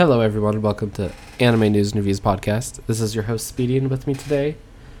Hello, everyone. Welcome to Anime News and Reviews Podcast. This is your host, Speedy, and with me today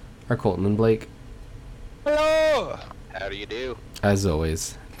are Colton and Blake, Hello! How do you do? as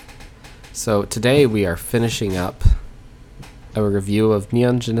always. So, today we are finishing up a review of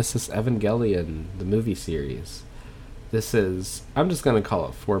Neon Genesis Evangelion, the movie series. This is, I'm just going to call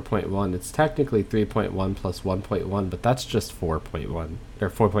it 4.1. It's technically 3.1 plus 1.1, but that's just 4.1. Or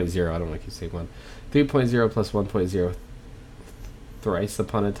 4.0, I don't like you saying 1. 3.0 plus 1.0, thrice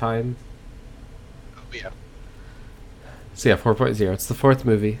upon a time. Oh, yeah. So yeah, 4.0. It's the fourth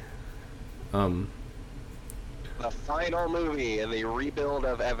movie. The final movie in the rebuild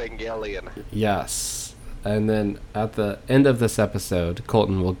of Evangelion. Yes. And then at the end of this episode,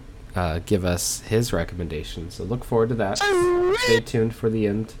 Colton will give us his recommendation. So look forward to that. Stay tuned for the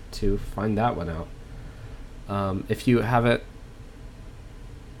end to find that one out. If you haven't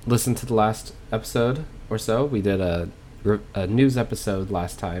listened to the last episode or so, we did a news episode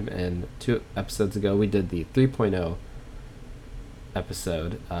last time, and 2 episodes ago we did the 3.0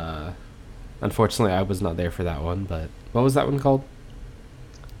 episode. Unfortunately, I was not there for that one, but what was that one called?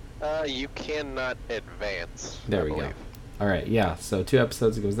 You cannot advance. There we go. All right, yeah. So 2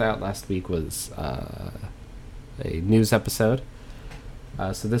 episodes ago was that. Last week was a news episode.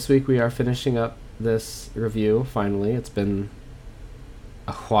 So this week we are finishing up this review. Finally, it's been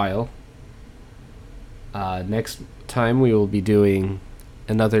a while. Next time we will be doing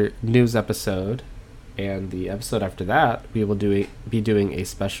another news episode, and the episode after that we will be doing a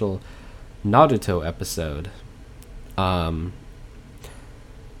special Naruto episode.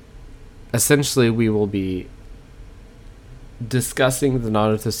 Essentially, we will be discussing the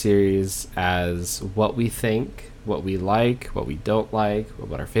Naruto series as what we think, what we like, what we don't like,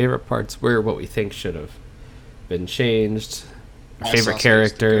 what our favorite parts were, what we think should have been changed, our favorite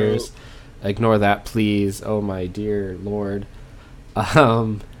characters. Ignore that, please. Oh my dear lord.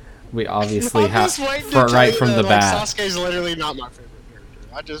 We obviously have for right from the bat. Sasuke's literally not my favorite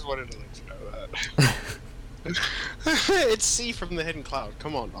character. I just wanted to let you know that. It's C from the Hidden Cloud.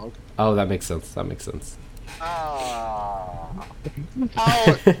 Come on, dog. Oh, that makes sense. Oh,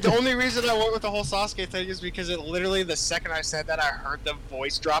 the only reason I went with the whole Sasuke thing is because it literally, the second I said that, I heard the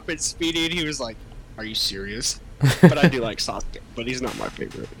voice drop in Speedy, and he was like, "Are you serious?" But I do like Sasuke, but he's not my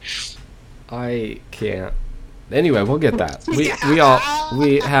favorite. I can't. Anyway, we'll get that. We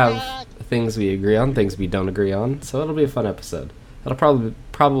have things we agree on, things we don't agree on, so it'll be a fun episode. It'll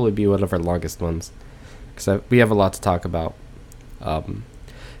probably be one of our longest ones, because we have a lot to talk about.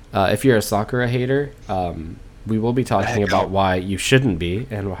 If you're a Sakura hater, we will be talking about why you shouldn't be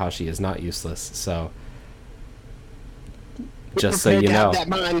and how she is not useless. So, just so you know, that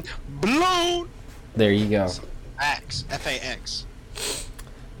mind blown. There you go. X FAX.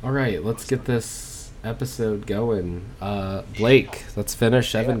 All right, let's get this episode going. Blake, let's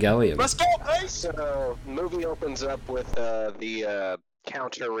finish Evangelion. Let's go, guys. So, movie opens up with the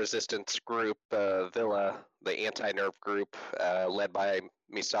counter-resistance group, Villa, the anti-nerf group, led by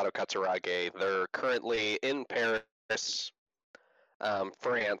Misato Katsurage. They're currently in Paris,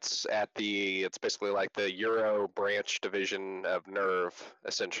 France, at it's basically like the Euro branch division of NERV,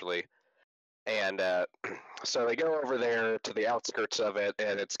 essentially. And so they go over there to the outskirts of it,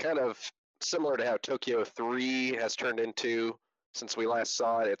 and it's kind of similar to how Tokyo 3 has turned into since we last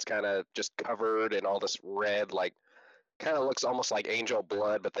saw it. It's kind of just covered in all this red, like, kind of looks almost like angel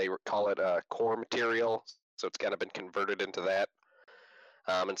blood, but they call it core material, so it's kind of been converted into that.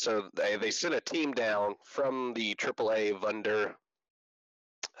 And so they sent a team down from the AAA Wunder,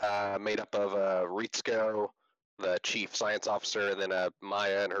 made up of Ritsuko, the chief science officer, and then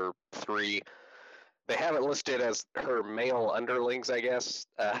Maya and her 3. They have it listed as her male underlings, I guess.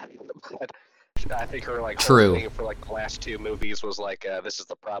 But I think her whole thing for the last 2 movies was this is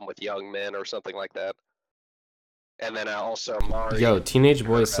the problem with young men or something like that. And then also Mari. Yo, teenage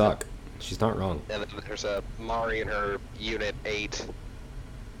boys suck. She's not wrong. And then there's Mari and her Unit 8.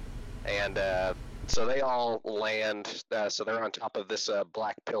 And so they all land. So they're on top of this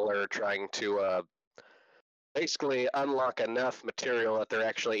black pillar trying to basically unlock enough material that they're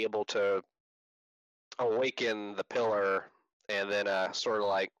actually able to awaken the pillar and then sort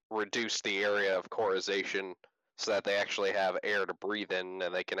of reduce the area of corization so that they actually have air to breathe in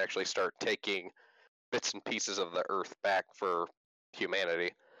and they can actually start taking bits and pieces of the earth back for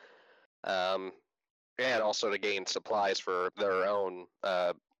humanity. And also to gain supplies for their own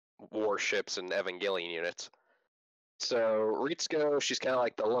warships and Evangelion units. So Ritsuko, she's kind of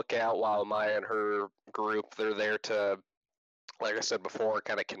like the lookout, while Maya and her group, they're there to, like I said before,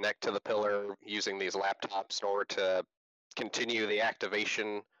 kind of connect to the pillar using these laptops in order to continue the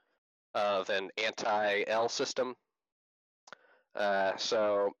activation of an anti-L system.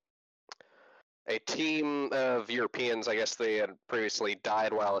 So a team of Europeans, I guess they had previously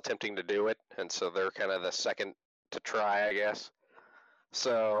died while attempting to do it, and so they're kind of the second to try, I guess.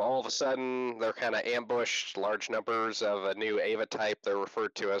 So all of a sudden, they're kind of ambushed large numbers of a new Ava type. They're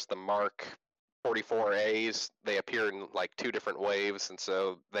referred to as the Mark 44As. They appear in like 2 different waves, and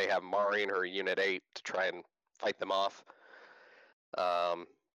so they have Mari and her Unit 8 to try and fight them off. And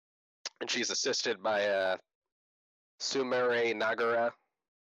she's assisted by Sumere Nagara,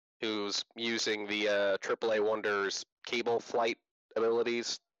 who's using the AAA Wonder's cable flight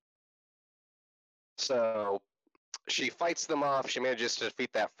abilities. So she fights them off. She manages to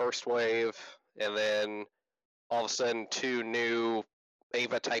defeat that first wave, and then all of a sudden 2 new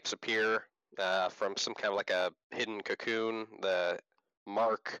Ava types appear from some kind of like a hidden cocoon. The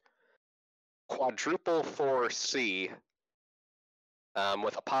Mark Quadruple 4C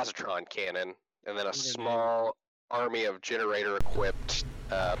with a positron cannon, and then a small army of generator-equipped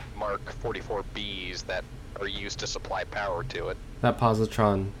Mark 44Bs that are used to supply power to it. That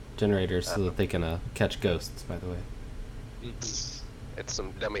positron generator so that they can catch ghosts, by the way. It's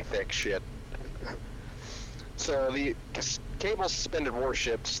some dummy thick shit. So the cable suspended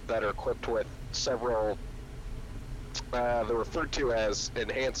warships that are equipped with several, they're referred to as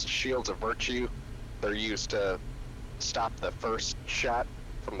enhanced shields of virtue. They're used to stop the first shot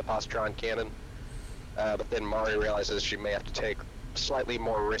from the positron cannon. But then Mari realizes she may have to take slightly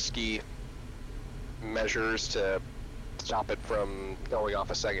more risky measures to stop it from going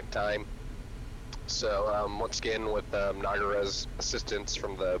off a second time. So once again, with Nagara's assistance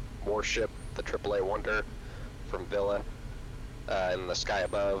from the warship, the AAA Wonder from Villa in the sky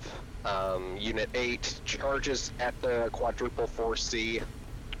above, Unit 8 charges at the Quadruple 4C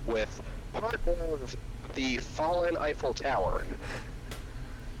with part of the fallen Eiffel Tower.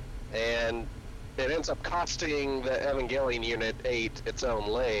 And it ends up costing the Evangelion Unit 8 its own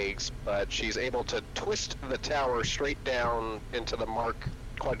legs, but she's able to twist the tower straight down into the Mark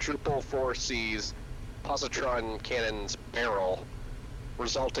Quadruple 4C's positron cannon's barrel,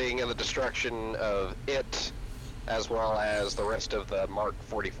 resulting in the destruction of it, as well as the rest of the Mark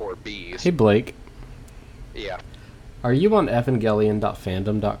 44Bs. Hey, Blake. Yeah. Are you on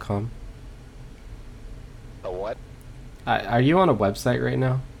evangelion.fandom.com? A what? Are you on a website right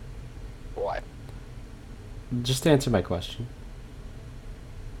now? What? Just answer my question.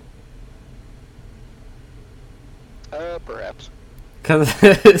 Perhaps.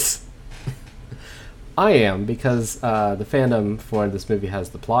 Because I am, because the fandom for this movie has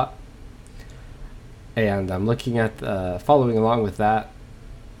the plot, and I'm looking at following along with that,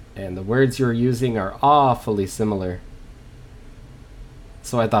 and the words you're using are awfully similar.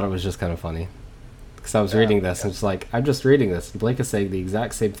 So I thought it was just kind of funny, because I was reading this, and it's like, I'm just reading this, and Blake is saying the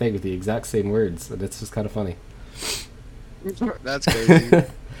exact same thing with the exact same words, and it's just kind of funny. That's crazy.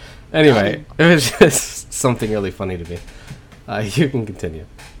 Anyway, it was just something really funny to me. You can continue.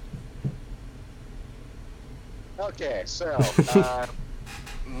 Okay, so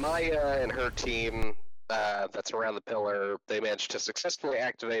Maya and her team that's around the pillar, they managed to successfully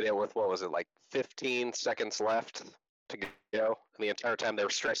activate it with, what was it, like 15 seconds left to go? And the entire time they were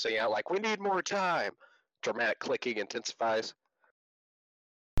stressing out, like, we need more time. Dramatic clicking intensifies.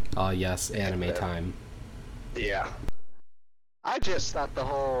 Oh, yes, anime time. Yeah. I just thought the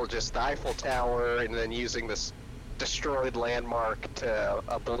whole, just the Eiffel Tower and then using this destroyed landmark to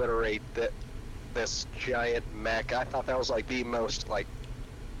obliterate this giant mech, I thought that was like the most like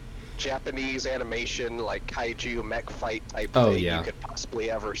Japanese animation, like kaiju mech fight type thing you could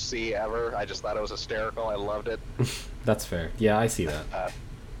possibly ever see ever. I just thought it was hysterical. I loved it. That's fair. Yeah, I see that.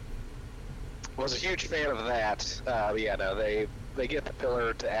 Was a huge fan of that. Yeah, no, they get the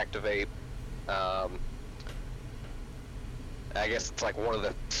pillar to activate. I guess it's like one of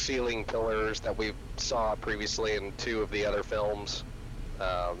the ceiling pillars that we saw previously in 2 of the other films.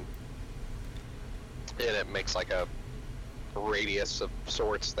 And it makes like a radius of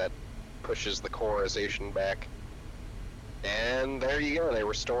sorts that pushes the corization back. And there you go, they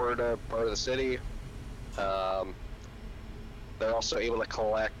restored a part of the city. They're also able to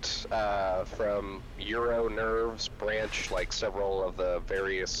collect from Euro Nerve's branch, like several of the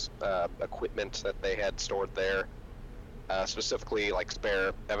various equipment that they had stored there. Specifically like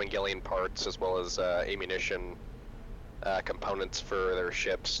spare Evangelion parts as well as ammunition components for their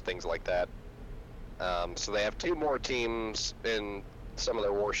ships, things like that. So they have 2 more teams in some of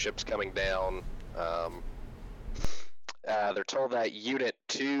their warships coming down. They're told that Unit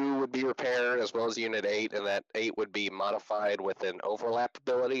 2 would be repaired as well as Unit 8, and that 8 would be modified with an overlap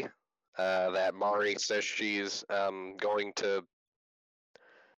ability that Mari says she's going to...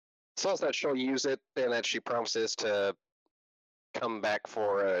 says that she'll use it and that she promises to come back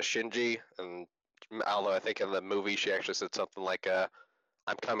for Shinji, and although I think in the movie she actually said something like,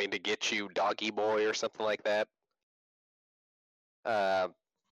 "I'm coming to get you, doggy boy," or something like that.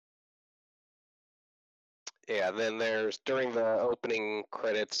 Yeah, then there's during the opening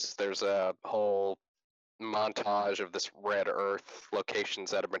credits, there's a whole montage of this red Earth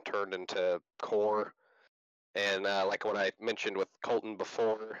locations that have been turned into core. And like what I mentioned with Colton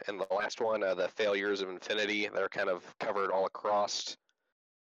before, and the last one, the failures of infinity, they're kind of covered all across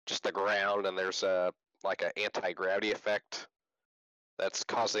just the ground, and there's like an anti-gravity effect that's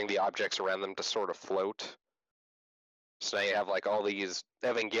causing the objects around them to sort of float. So now you have like all these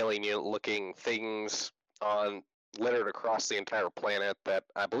Evangelion-looking things on littered across the entire planet that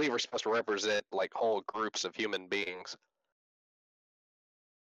I believe are supposed to represent like whole groups of human beings.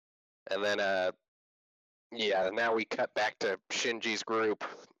 And then yeah, now we cut back to Shinji's group,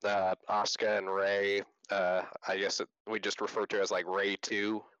 Asuka and Rei. I guess we just refer to as like Rei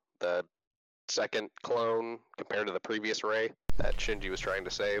 2, the second clone compared to the previous Rei that Shinji was trying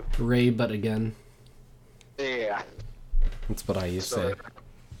to save. Rei, but again. Yeah. That's what I used to say.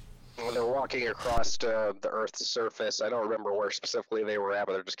 When they're walking across the Earth's surface, I don't remember where specifically they were at,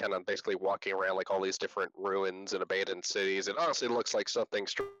 but they're just kind of basically walking around like all these different ruins and abandoned cities. It honestly looks like something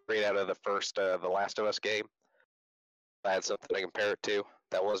straight out of the first The Last of Us game. I had something to compare it to.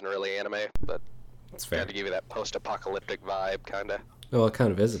 That wasn't really anime, but that's fair. Had to give you that post-apocalyptic vibe, kind of. Well, it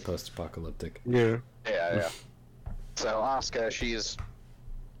kind of is a post-apocalyptic. Yeah. Yeah. So Asuka, she's...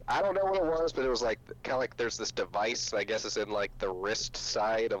 I don't know what it was, but it was like kind of like there's this device. I guess it's in like the wrist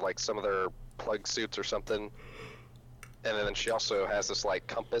side of like some of their plug suits or something. And then she also has this like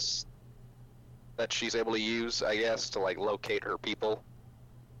compass that she's able to use, I guess, to like locate her people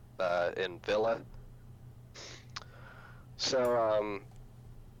in Villa. So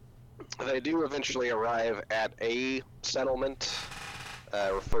they do eventually arrive at a settlement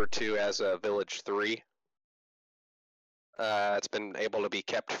referred to as Village 3. It's been able to be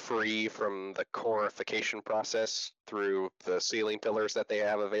kept free from the corification process through the ceiling pillars that they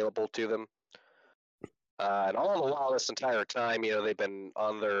have available to them. And all the while this entire time, they've been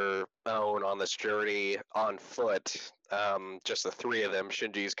on their own on this journey on foot. Just the three of them.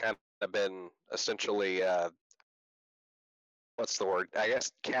 Shinji's kind of been essentially, what's the word? I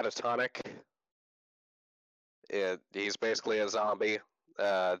guess catatonic. He's basically a zombie.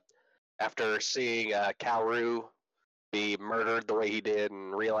 After seeing Kaoru be murdered the way he did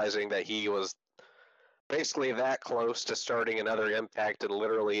and realizing that he was basically that close to starting another impact and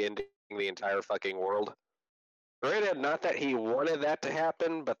literally ending the entire fucking world. Granted, not that he wanted that to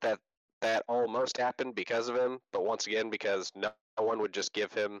happen, but that almost happened because of him. But once again, because no one would just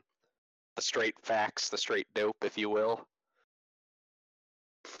give him the straight facts, the straight dope, if you will.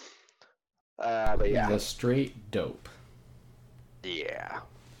 But yeah. The straight dope. Yeah.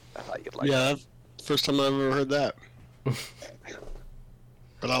 I thought you'd like that. First time I've ever heard that.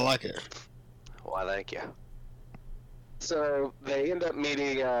 But I like it. Why, thank you. So they end up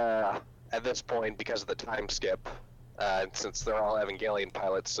meeting at this point because of the time skip, since they're all Evangelion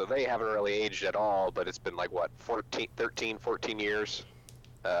pilots, so they haven't really aged at all, but it's been like, what, 14 years?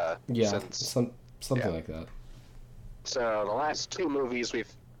 Something like that. So the last two movies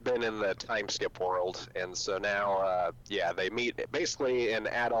we've been in the time skip world, and so now, they meet basically an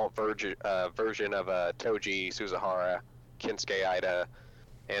adult version of Toji Suzuhara, Kensuke Ida,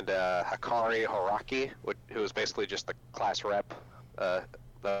 and Hakari Horaki, who is basically just the class rep of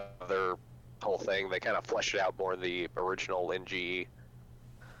their whole thing. They kind of fleshed it out more in the original NGE.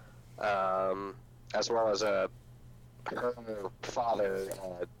 As well as her father,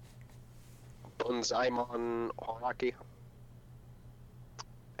 Bunzaimon Horaki.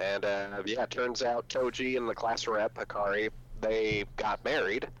 And it turns out Toji and the class rep, Hakari, they got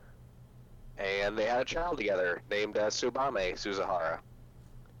married, and they had a child together named Tsubame Suzuhara.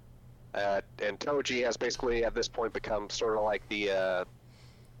 And Toji has basically, at this point, become sort of like the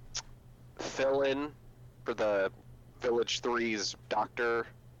fill-in for the Village 3's doctor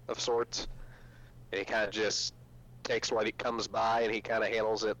of sorts. And he kind of just takes what he comes by, and he kind of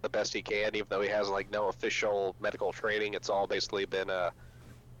handles it the best he can, even though he has like no official medical training. It's all basically been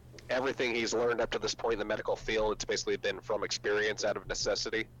everything he's learned up to this point in the medical field, it's basically been from experience out of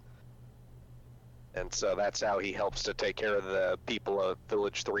necessity. And so that's how he helps to take care of the people of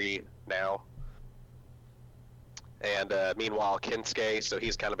Village 3 now. And meanwhile, Kensuke, so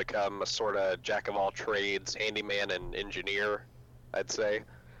he's kind of become a sort of jack-of-all-trades, handyman and engineer, I'd say.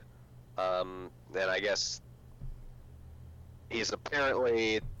 And I guess he's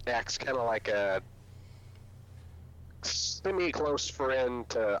apparently acts kind of like a semi-close friend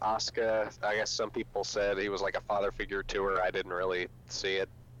to Asuka. I guess some people said he was like a father figure to her. I didn't really see it.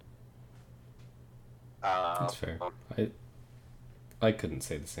 That's fair. I couldn't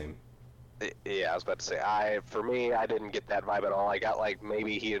say the same. Yeah, I was about to say, for me, I didn't get that vibe at all. I got like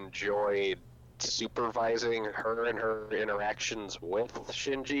maybe he enjoyed supervising her and her interactions with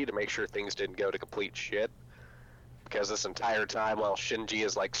Shinji to make sure things didn't go to complete shit. Because this entire time, while Shinji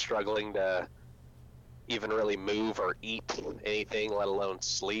is like struggling to even really move or eat anything, let alone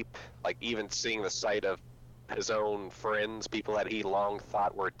sleep, like even seeing the sight of his own friends, people that he long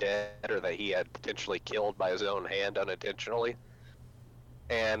thought were dead or that he had potentially killed by his own hand unintentionally.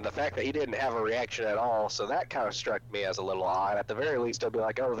 And the fact that he didn't have a reaction at all, so that kind of struck me as a little odd. At the very least, I'd be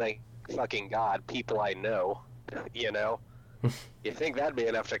like, oh, thank fucking God, people I know, you know? You think that'd be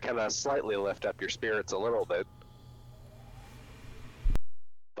enough to kind of slightly lift up your spirits a little bit.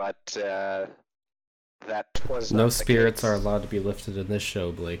 But, that was No not the spirits case. are allowed to be lifted in this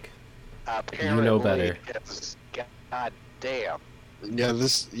show, Blake. Apparently, You know better. God damn.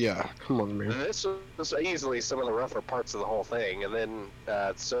 Yeah, come on, man. This was easily some of the rougher parts of the whole thing, and then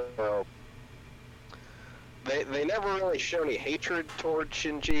so they never really show any hatred toward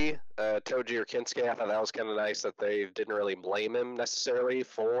Shinji, Toji, or Kensuke. I thought that was kind of nice that they didn't really blame him necessarily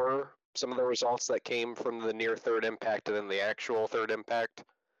for some of the results that came from the near third impact and then the actual third impact.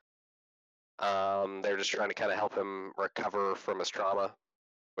 They're just trying to kind of help him recover from his trauma,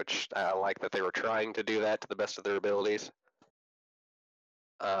 which I like that they were trying to do that to the best of their abilities.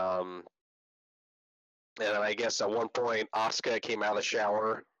 And I guess at one point, Asuka came out of the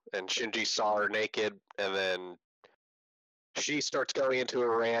shower, and Shinji saw her naked, and then she starts going into a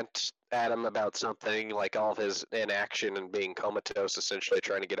rant at him about something, like all of his inaction and being comatose, essentially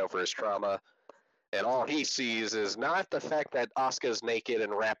trying to get over his trauma. And all he sees is not the fact that Asuka's naked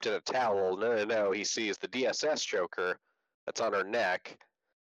and wrapped in a towel. No. He sees the DSS choker that's on her neck,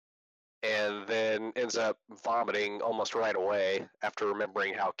 and then ends up vomiting almost right away after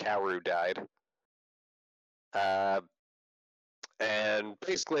remembering how Kaoru died. And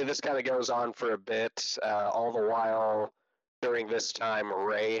basically this kind of goes on for a bit. All the while, during this time,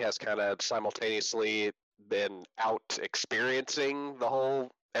 Rei has kind of simultaneously been out experiencing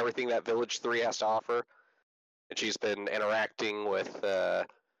everything that Village 3 has to offer. And she's been interacting with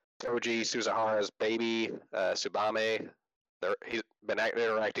Toji Suzuhara's baby, Tsubame. He's been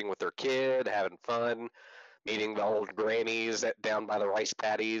interacting with their kid, having fun, meeting the old grannies down by the rice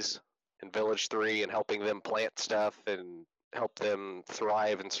paddies in Village 3 and helping them plant stuff and help them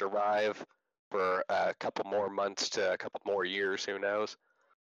thrive and survive for a couple more months to a couple more years, who knows.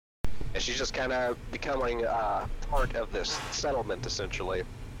 And she's just kind of becoming part of this settlement, essentially.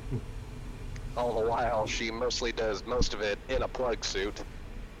 All the while, she mostly does most of it in a plug suit.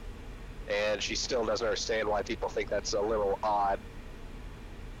 And she still doesn't understand why people think that's a little odd.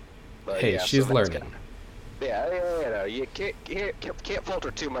 But Hey, yeah, she's so that's learning. Yeah, you can't fault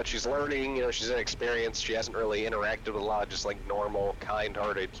her too much. She's learning, she's inexperienced. She hasn't really interacted with a lot of just like normal,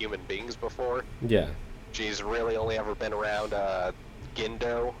 kind-hearted human beings before. Yeah. She's really only ever been around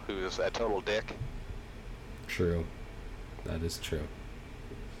Gendo, who's a total dick. True. That is true.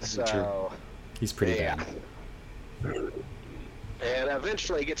 So He's pretty yeah. bad. And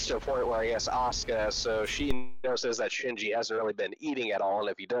eventually it gets to a point where I guess Asuka, so she notices that Shinji hasn't really been eating at all, and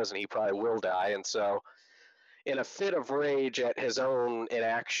if he doesn't, he probably will die. And so, in a fit of rage at his own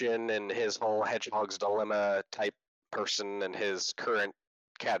inaction and his whole Hedgehog's Dilemma type person and his current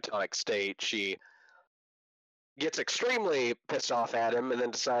catatonic state, she gets extremely pissed off at him and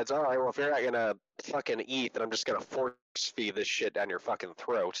then decides, all right, well, if you're not going to fucking eat, then I'm just going to force feed this shit down your fucking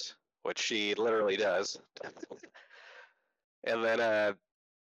throat, which she literally does. And then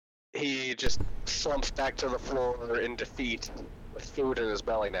he just slumps back to the floor in defeat with food in his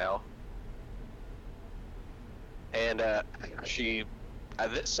belly now. And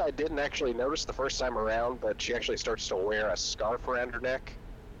this I didn't actually notice the first time around, but she actually starts to wear a scarf around her neck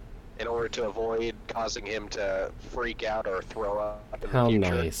in order to avoid causing him to freak out or throw up in How the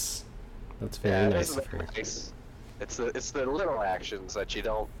future. nice. That's very nice is of her. nice. It's the little actions that you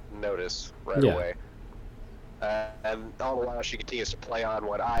don't notice right Yeah. away. And all the while she continues to play on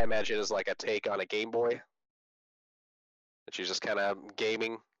what I imagine is like a take on a Game Boy. And she's just kind of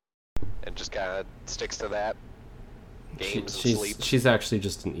gaming and just kind of sticks to that. Games and sleep. She's actually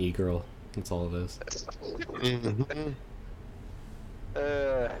just an e-girl. That's all it is.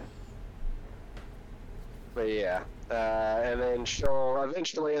 But yeah, and then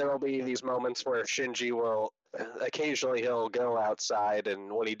eventually there'll be these moments where Shinji will, occasionally he'll go outside,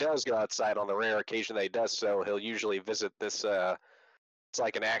 and when he does go outside, on the rare occasion that he does so, he'll usually visit this it's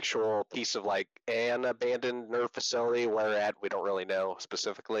like an actual piece of like an abandoned nerve facility. Where at, we don't really know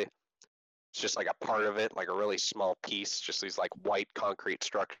specifically. It's just like a part of it, like a really small piece, just these like white concrete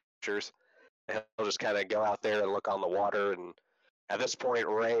structures. And he'll just kind of go out there and look on the water. And at this point,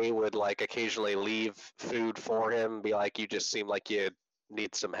 Ray would like occasionally leave food for him, be like, "You just seem like you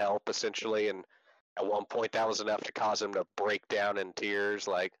need some help," essentially. And at one point, that was enough to cause him to break down in tears,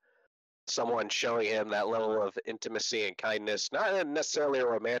 like someone showing him that level of intimacy and kindness, not in necessarily a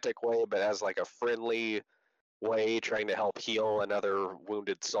romantic way, but as like a friendly way, trying to help heal another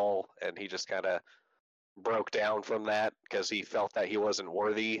wounded soul. And he just kind of broke down from that because he felt that he wasn't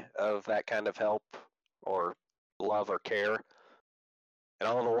worthy of that kind of help or love or care. And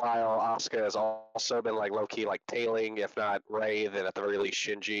all the while, Asuka has also been like low-key like tailing, if not Ray, then at the very least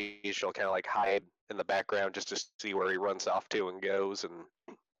Shinji. She'll kind of like hide in the background just to see where he runs off to and goes. And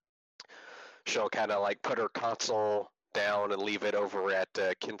she'll kind of like put her console down and leave it over at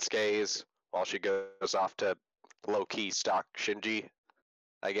Kinsuke's while she goes off to low-key stalk Shinji,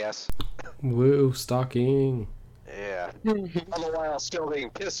 I guess. Woo, stalking. Yeah. All the while still being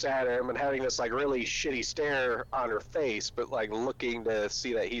pissed at him and having this like really shitty stare on her face, but like looking to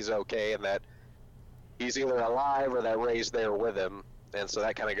see that he's okay and that he's either alive or that Ray's there with him. And so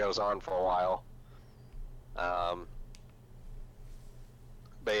that kind of goes on for a while.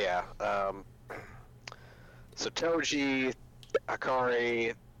 But yeah, so Toji,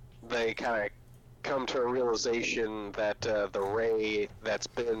 Akari, they kind of come to a realization that the Ray that's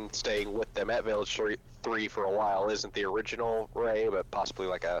been staying with them at Village 3 for a while isn't the original Ray, but possibly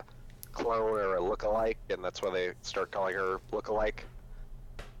like a clone or a lookalike, and that's why they start calling her lookalike.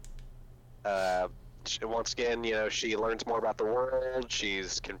 Once again, you know, she learns more about the world.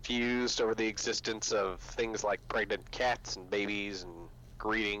 She's confused over the existence of things like pregnant cats and babies and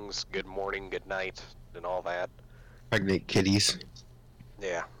greetings, good morning, good night, and all that. Pregnant kitties.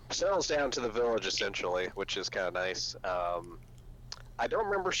 Yeah. Settles down to the village, essentially, which is kind of nice. I don't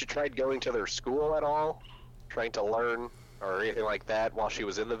remember if she tried going to their school at all, trying to learn, or anything like that while she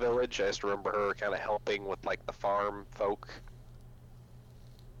was in the village. I just remember her kind of helping with, like, the farm folk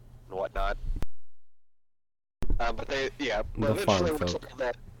and whatnot. But eventually we're told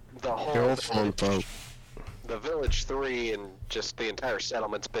that the whole farm folk. The Village 3 and just the entire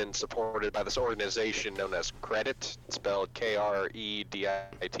settlement's been supported by this organization known as Credit, spelled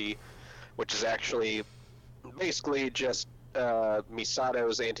Kredit, which is actually basically just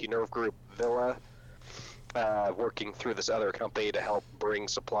Misato's anti-nerve group Villa working through this other company to help bring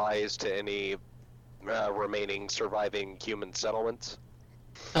supplies to any remaining surviving human settlements.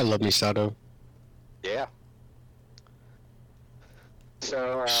 I love Misato. Yeah.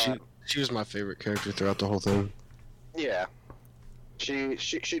 So she was my favorite character throughout the whole thing. Yeah, she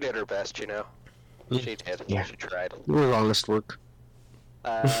did her best, you know. She did. Yeah. She tried. It was honest work.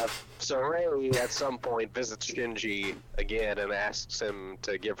 So Ray at some point visits Shinji again and asks him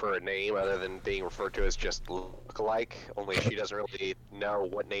to give her a name other than being referred to as just lookalike. Only she doesn't really know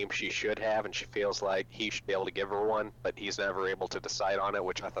what name she should have, and she feels like he should be able to give her one, but he's never able to decide on it,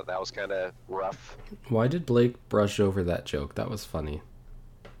 which I thought that was kind of rough. Why did Blake brush over that joke? That was funny.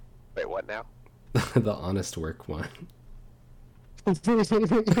 Wait, what now? The honest work one.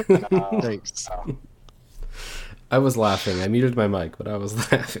 Thanks. I was laughing. I muted my mic, but I was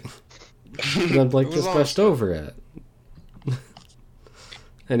laughing. And then Blake just brushed over it.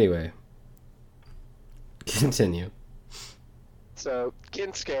 Anyway. Continue. So,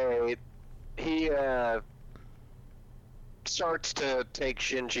 Kinsuke, he starts to take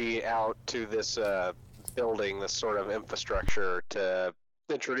Shinji out to this building, this sort of infrastructure, to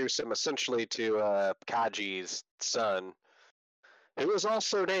introduce him essentially to Kaji's son, who is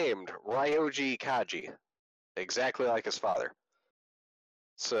also named Ryoji Kaji, exactly like his father.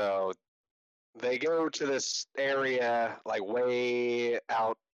 So they go to this area, like way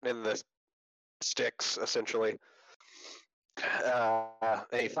out in the sticks, essentially. And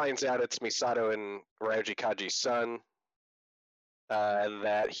he finds out it's Misato and Ryoji Kaji's son, and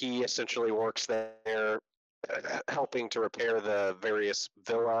that he essentially works there helping to repair the various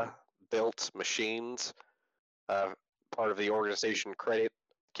Villa-built machines, part of the organization Credit,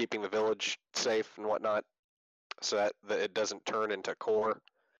 keeping the village safe and whatnot, so that it doesn't turn into core.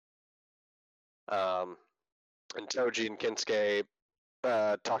 And Toji and Kinsuke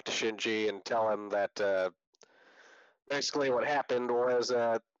talk to Shinji and tell him that basically what happened was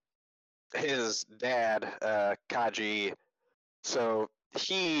his dad, Kaji, so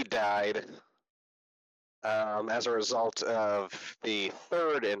he died as a result of the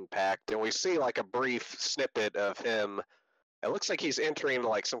third impact, and we see like a brief snippet of him. It looks like he's entering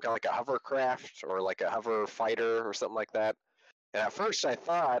like some kind of like a hovercraft or like a hover fighter or something like that. And at first I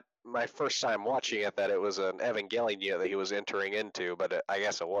thought, my first time watching it, that it was an Evangelion unit that he was entering into, but I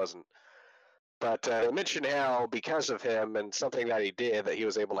guess it wasn't. But they mentioned how, because of him and something that he did, that he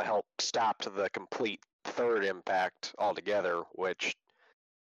was able to help stop the complete third impact altogether, which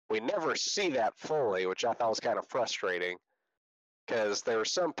we never see that fully, which I thought was kind of frustrating. Because there were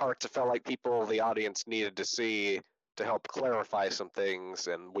some parts that felt like people, the audience, needed to see to help clarify some things,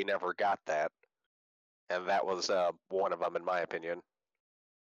 and we never got that. And that was one of them, in my opinion.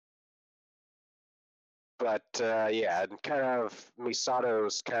 But yeah, and kind of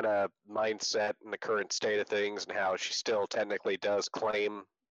Misato's kind of mindset in the current state of things, and how she still technically does claim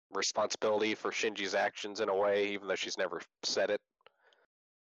responsibility for Shinji's actions in a way, even though she's never said it.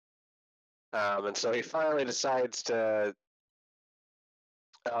 And so he finally decides to.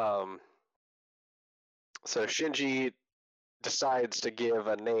 So Shinji decides to give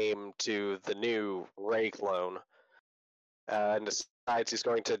a name to the new Rei clone, and decides he's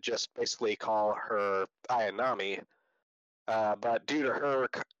going to just basically call her Ayanami. But due to her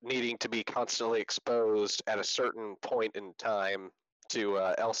needing to be constantly exposed at a certain point in time to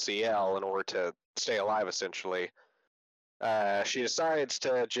LCL in order to stay alive, essentially, she decides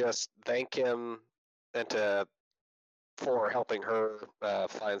to just thank him and for helping her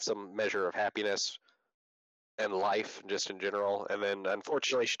find some measure of happiness and life, just in general. And then,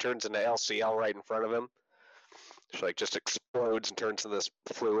 unfortunately, she turns into LCL right in front of him. She just explodes and turns into this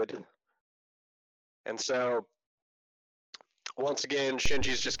fluid. And so, once again,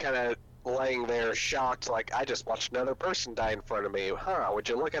 Shinji's just kind of laying there shocked, like, I just watched another person die in front of me. Huh, would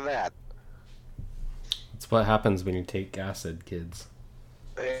you look at that? That's what happens when you take acid, kids.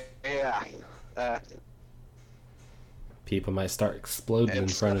 Yeah. People might start exploding in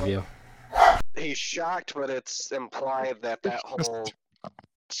front of you. He's shocked, but it's implied that whole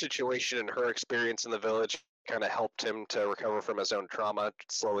situation and her experience in the village kind of helped him to recover from his own trauma,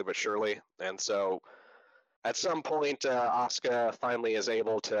 slowly but surely. And so, at some point, Asuka finally is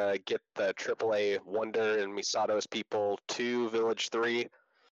able to get the AAA Wonder and Misato's people to Village 3,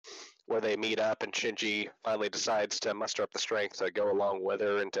 where they meet up, and Shinji finally decides to muster up the strength to go along with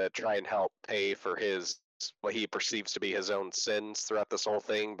her and to try and help pay for what he perceives to be his own sins throughout this whole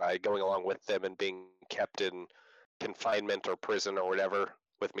thing by going along with them and being kept in confinement or prison or whatever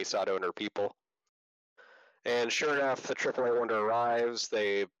with Misato and her people. And sure enough, the AAA Wonder arrives.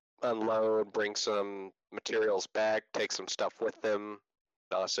 They unload, bring some materials back, take some stuff with them,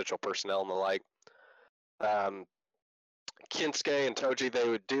 non-essential personnel and the like. Kinsuke and Toji,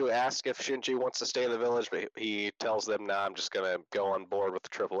 they do ask if Shinji wants to stay in the village, but he tells them, nah, I'm just going to go on board with the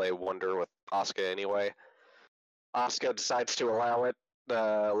AAA Wonder with Asuka anyway. Asuka decides to allow it.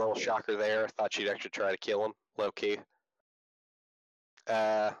 A little shocker there. Thought she'd actually try to kill him, low-key.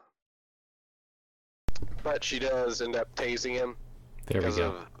 But she does end up tasing him because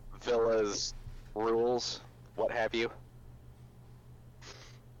of Villa's rules, what have you.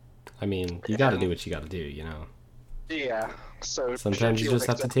 I mean, you gotta do what you gotta do, you know? Yeah, so... Sometimes you just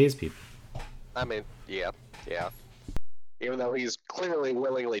have to tase people. I mean, yeah. Even though he's clearly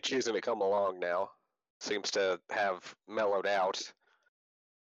willingly choosing to come along now. Seems to have mellowed out.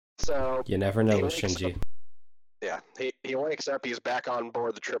 So... You never know with Shinji. Yeah, he wakes up, he's back on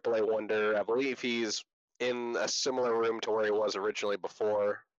board the AAA Wonder. I believe he's in a similar room to where he was originally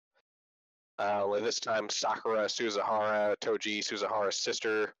before. This time, Sakura Suzuhara, Toji Suzuhara's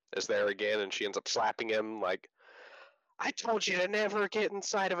sister, is there again, and she ends up slapping him, like, I told you to never get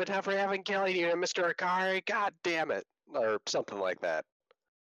inside of it ever Evangelion, Mr. Akari, god damn it, or something like that.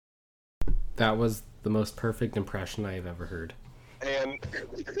 That was the most perfect impression I have ever heard. And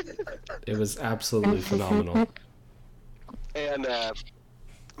it was absolutely phenomenal. And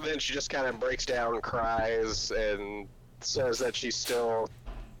then she just kind of breaks down and cries and says that she's still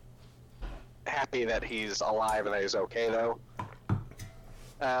happy that he's alive and that he's okay, though.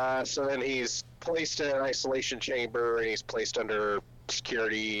 So then he's placed in an isolation chamber and he's placed under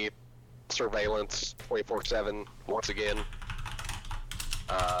security surveillance 24/7 once again.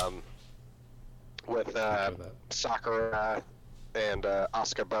 With Sakura and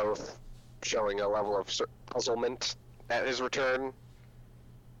Asuka both showing a level of puzzlement at his return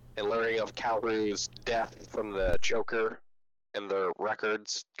and learning of Kaoru's death from the choker in the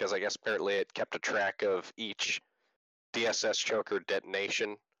records, because I guess apparently it kept a track of each DSS choker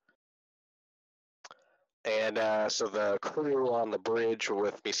detonation. And so the crew on the bridge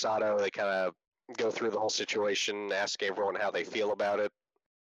with Misato, they kind of go through the whole situation, ask everyone how they feel about it.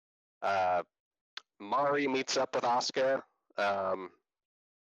 Mari meets up with Asuka, and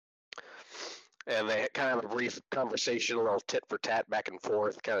they kind of have a brief conversation, a little tit for tat back and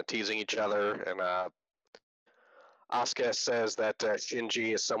forth, kind of teasing each other. And Asuka says that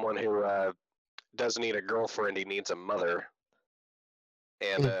Shinji is someone who doesn't need a girlfriend, he needs a mother.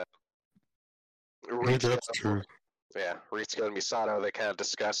 And That's true. Yeah, Ritsuko and Misato, they kind of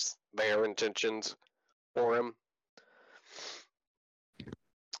discuss their intentions for him.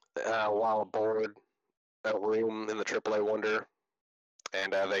 While aboard a room in the AAA Wonder,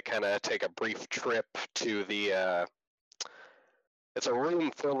 and they kind of take a brief trip to the. It's a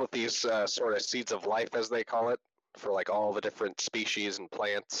room filled with these sort of seeds of life, as they call it, for like all the different species and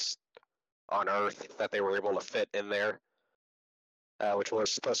plants on Earth that they were able to fit in there, which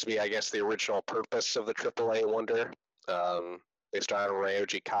was supposed to be, I guess, the original purpose of the AAA Wonder, based on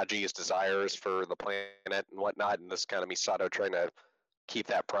Ryoji Kaji's desires for the planet and whatnot, and this kind of Misato trying to keep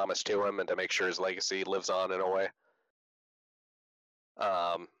that promise to him and to make sure his legacy lives on in a way.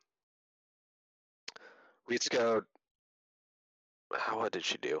 Ritsuko, what did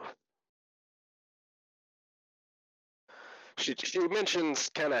she do? She mentions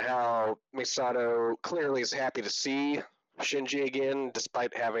kind of how Misato clearly is happy to see Shinji again,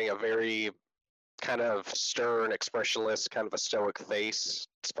 despite having a very kind of stern, expressionless, kind of a stoic face,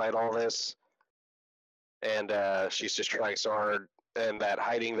 despite all this. And she's just trying so hard, and that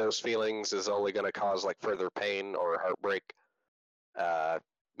hiding those feelings is only going to cause like further pain or heartbreak.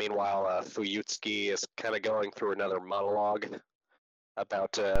 Meanwhile, Fuyutsuki is kind of going through another monologue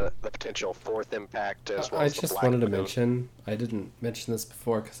about the potential fourth impact as well. I as just Black wanted to Moon. mention, I didn't mention this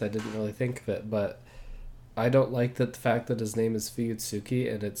before because I didn't really think of it, but I don't like that the fact that his name is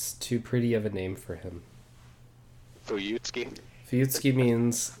Fuyutsuki and it's too pretty of a name for him. Fuyutsuki? Fuyutsuki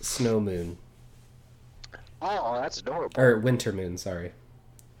means snow moon. Oh, that's adorable. Or winter moon, sorry.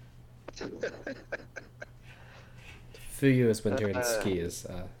 Fuyu is winter and ski is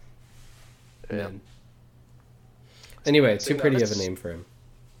moon. Anyway, too pretty of a name for him.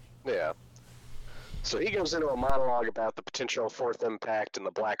 Yeah. So he goes into a monologue about the potential fourth impact and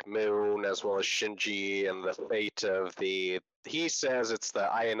the Black Moon, as well as Shinji and the fate of the... He says it's the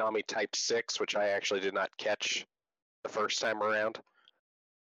Ayanami Type 6, which I actually did not catch the first time around.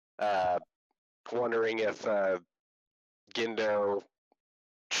 Wondering if Gendo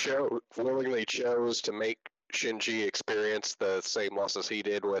willingly chose to make Shinji experience the same losses he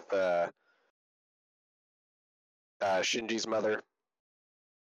did with Shinji's mother.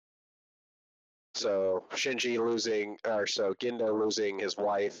 So Gendo losing his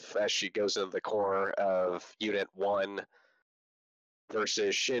wife as she goes into the core of Unit 1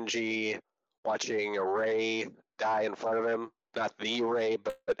 versus Shinji watching Rei die in front of him. Not the Rei,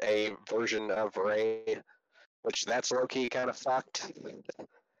 but a version of Rei, which that's low-key kind of fucked.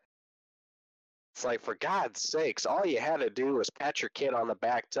 It's like, for God's sakes, all you had to do was pat your kid on the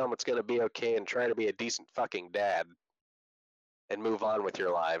back, tell him it's going to be okay, and try to be a decent fucking dad. And move on with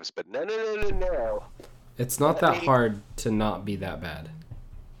your lives. But no. It's not that hard to not be that bad.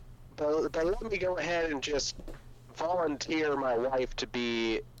 But let me go ahead and just volunteer my wife to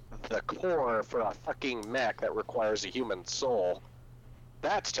be the core for a fucking mech that requires a human soul.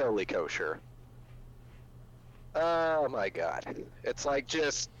 That's totally kosher. Oh my god. It's like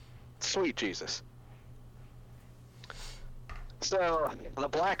just sweet Jesus. So, the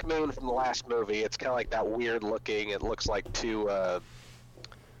Black Moon from the last movie, it's kind of like that weird looking, it looks like two,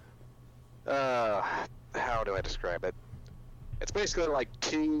 how do I describe it? It's basically like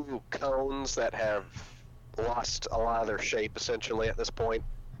two cones that have lost a lot of their shape, essentially, at this point.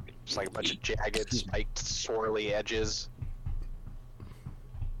 It's like a bunch of jagged, spiked, swirly edges.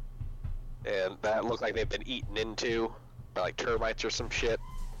 And that look like they've been eaten into by like termites or some shit.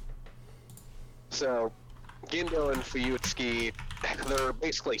 So, Gendo and Fuyutsuki, they're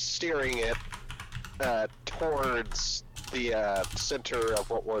basically steering it towards the center of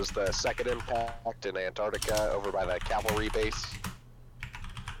what was the second impact in Antarctica over by the cavalry base,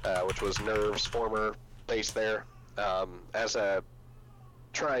 which was NERV's former base there, as a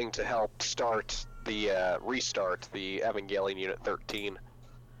trying to help restart the Evangelion Unit 13,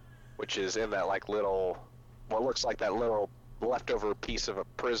 which is in that like little, what looks like that little leftover piece of a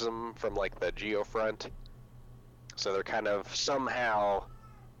prism from like the geofront. So they're kind of somehow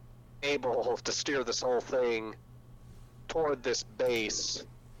able to steer this whole thing toward this base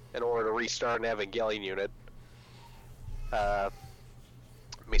in order to restart an Evangelion unit.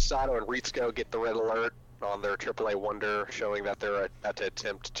 Misato and Ritsuko get the red alert on their AAA Wonder, showing that they're about to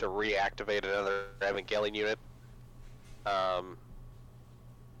attempt to reactivate another Evangelion unit.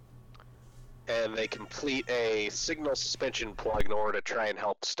 And they complete a signal suspension plug in order to try and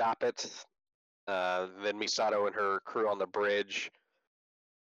help stop it. Then Misato and her crew on the bridge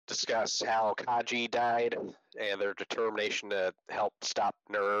discuss how Kaji died and their determination to help stop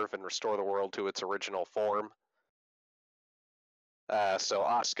NERV and restore the world to its original form. So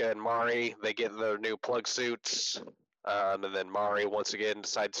Asuka and Mari, they get their new plug suits, and then Mari once again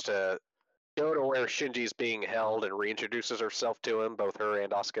decides to go to where Shinji's being held and reintroduces herself to him. Both her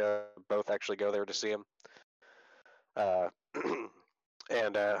and Asuka both actually go there to see him. And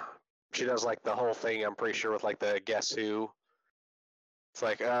she does like the whole thing, I'm pretty sure, with like the guess who. It's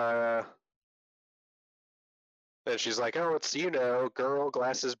like, and she's like, oh, it's, girl,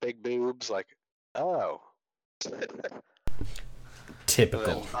 glasses, big boobs. Like, oh.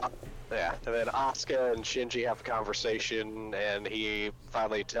 Typical. And then Asuka and Shinji have a conversation, and he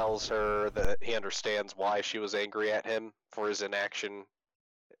finally tells her that he understands why she was angry at him for his inaction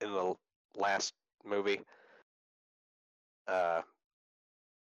in the last movie.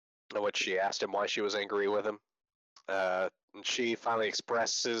 In which she asked him why she was angry with him. And she finally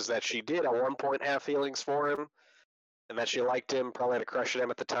expresses that she did at one point have feelings for him, and that she liked him, probably had a crush on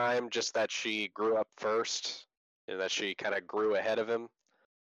him at the time, just that she grew up first, and that she kind of grew ahead of him.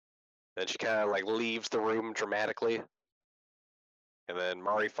 Then she kind of like leaves the room dramatically, and then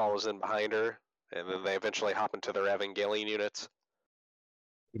Mari follows in behind her, and then they eventually hop into their Evangelion units.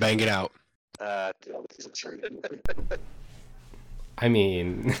 Bang it out. I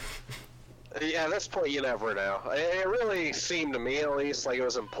mean... Yeah, at this point you never know. It really seemed to me, at least, like it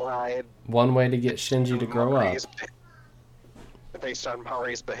was implied. One way to get Shinji to grow up. Based on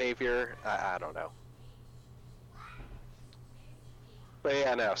Mari's behavior, I don't know. But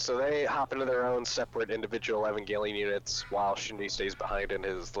yeah, no, so they hop into their own separate individual Evangelion units while Shinji stays behind in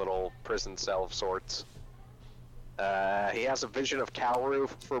his little prison cell of sorts. He has a vision of Kaoru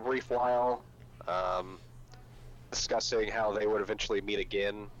for a brief while, discussing how they would eventually meet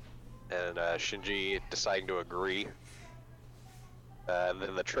again, and Shinji deciding to agree. And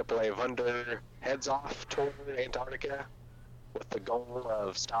then the AAA Wunder heads off toward Antarctica with the goal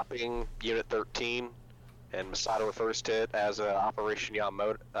of stopping Unit 13, and Masato refers to it as Operation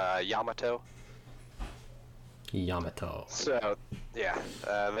Yamato. Yamato. So, yeah,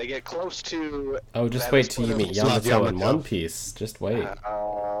 they get close to... Oh, just wait till you meet Yamato in One Piece. Just wait.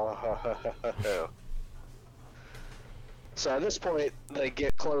 So at this point, they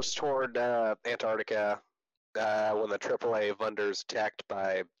get close toward Antarctica when the AAA Wunder is attacked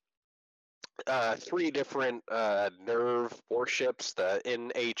by 3 different NERV warships, the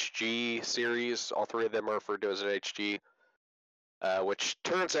NHG series. All 3 of them are referred to as NHG, which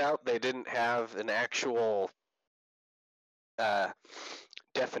turns out they didn't have an actual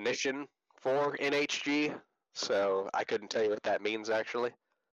definition for NHG, so I couldn't tell you what that means actually.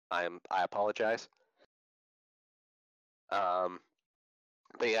 I apologize.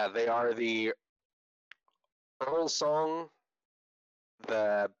 But yeah, they are the Earl Song,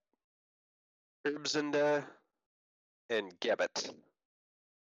 the Urbsinde, and Gebbet.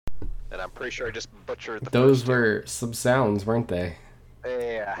 And I'm pretty sure I just butchered the Those were some sounds, weren't they?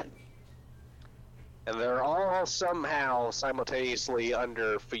 Yeah. And they're all somehow simultaneously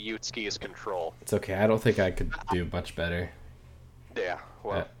under Fuyutsuki's control. It's okay, I don't think I could do much better. Yeah,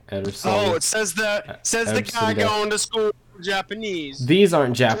 well. It says the guy going to school for Japanese. These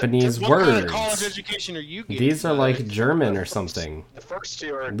aren't Japanese what words. What kind of college education are you getting? These are like German or something. The first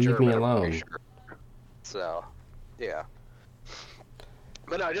 2 are Leave German, me alone. sure. So, yeah.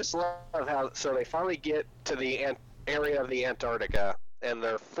 But I just love how, so they finally get to the area of the Antarctica, and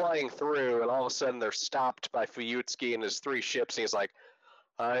they're flying through, and all of a sudden they're stopped by Fuyutsuki and his 3 ships, and he's like,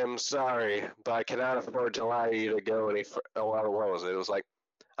 I am sorry, but I cannot afford to allow you to go any what was it? It was like,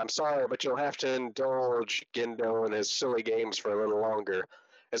 I'm sorry, but you'll have to indulge Gendo and his silly games for a little longer.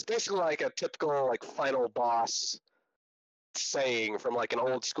 It's basically like a typical like final boss saying from like an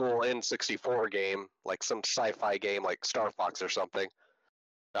old school N64 game, like some sci-fi game like Star Fox or something.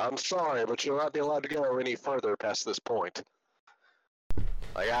 I'm sorry, but you'll not be allowed to go any further past this point.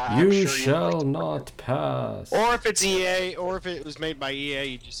 Like, you shall not pass. Or if it's EA, or if it was made by EA,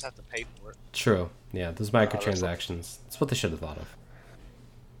 you just have to pay for it. True. Yeah, those microtransactions. That's what they should have thought of.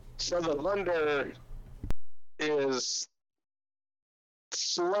 So the Wunder is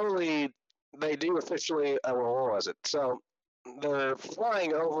slowly, they do officially, what was it? So they're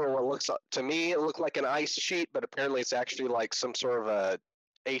flying over what looks, to me, it looked like an ice sheet, but apparently it's actually like some sort of a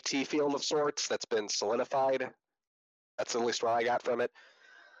AT field of sorts that's been solidified. That's at least what I got from it.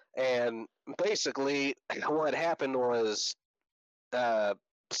 And basically, what happened was,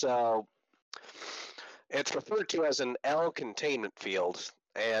 so it's referred to as an L containment field.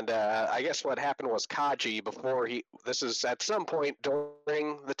 And I guess what happened was Kaji, before this is at some point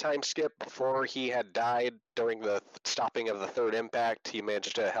during the time skip, before he had died during the stopping of the 3rd impact, he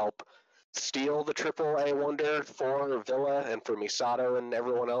managed to help steal the AAA Wunder for Villa and for Misato and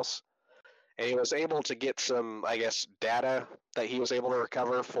everyone else. and he was able to get some, I guess, data that he was able to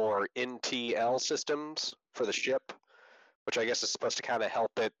recover for NTL systems for the ship, which I guess is supposed to kind of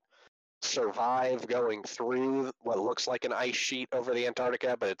help it survive going through what looks like an ice sheet over the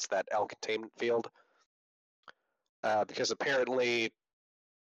Antarctica, but it's that L containment field. Because apparently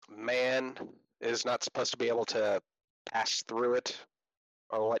man is not supposed to be able to pass through it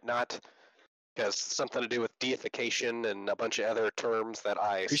or whatnot, because something to do with deification and a bunch of other terms that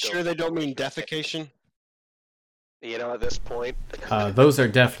I. You sure they don't mean defecation? You know, at this point. Those are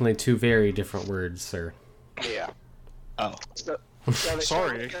definitely two very different words, sir. Yeah. Oh. So they Sorry.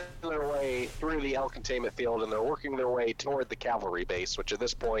 start working their way through the L containment field, and they're working their way toward the cavalry base, which at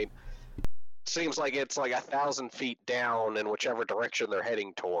this point seems like it's like 1,000 feet down in whichever direction they're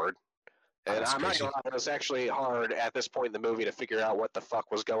heading toward. And That's I'm not crazy. gonna lie, it was actually hard at this point in the movie to figure out what the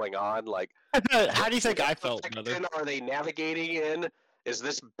fuck was going on. Like, How do you think I felt, brother? Are they navigating in? Is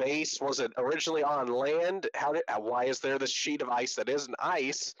this base, was it originally on land? Why is there this sheet of ice that isn't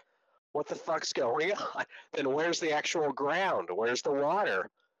ice? What the fuck's going on? Then where's the actual ground? Where's the water?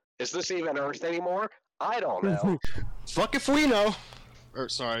 Is this even Earth anymore? I don't know. Fuck if we know. Or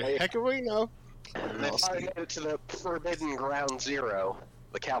sorry, Hey. heck if we know. They finally made it to the forbidden ground zero,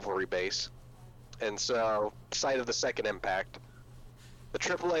 the cavalry base. And so, site of the second impact. The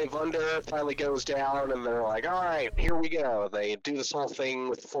AAA Vunder finally goes down, and they're like, alright, here we go. They do this whole thing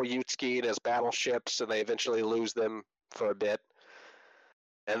with Foyutsky as battleships, and they eventually lose them for a bit.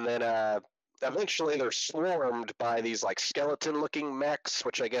 And then, eventually they're swarmed by these, like, skeleton-looking mechs,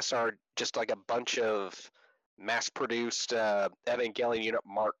 which I guess are just, like, a bunch of mass-produced Evangelion Unit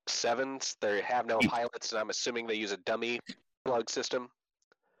Mark 7s. They have no pilots, and I'm assuming they use a dummy plug system.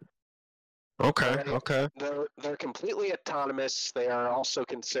 Okay. They're completely autonomous. They are also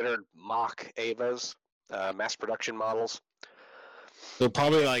considered mock Avas, mass production models. They're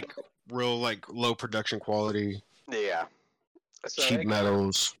probably like real like low production quality, Yeah. So cheap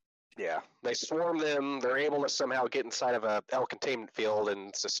metals. Yeah. They swarm them. They're able to somehow get inside of a L containment field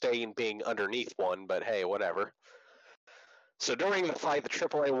and sustain being underneath one, but hey, whatever. So during the fight, the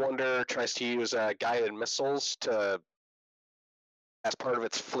AAA Wonder tries to use guided missiles as part of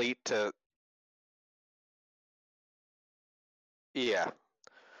its fleet to. Yeah.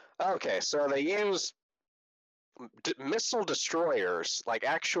 Okay, so they use missile destroyers, like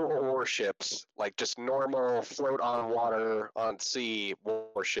actual warships, like just normal float on water, on sea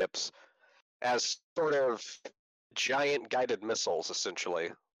warships, as sort of giant guided missiles, essentially.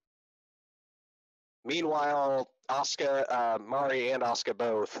 Meanwhile, Mari and Asuka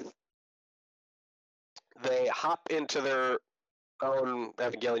both, they hop into their own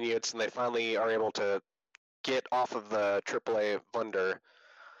Evangelion units, and they finally are able to get off of the AAA Vunder,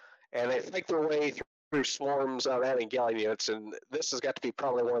 and they fight their way through swarms of Evangelion units, and this has got to be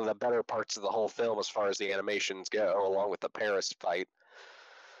probably one of the better parts of the whole film as far as the animations go, along with the Paris fight.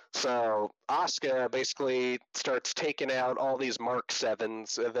 So Asuka basically starts taking out all these Mark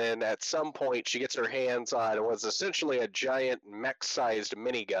 7s, and then at some point she gets her hands on what's essentially a giant mech-sized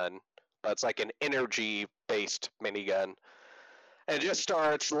minigun, but it's like an energy-based minigun, and just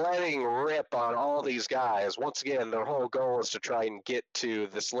starts letting rip on all these guys. Once again, their whole goal is to try and get to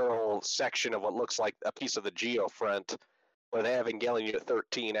this little section of what looks like a piece of the geofront where the Evangelion Unit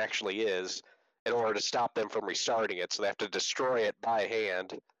 13 actually is, in order to stop them from restarting it. So they have to destroy it by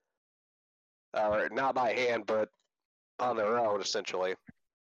hand. Or not by hand, but on their own, essentially.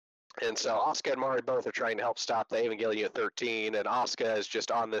 And so Asuka and Mari both are trying to help stop the Evangelion Unit 13, and Asuka is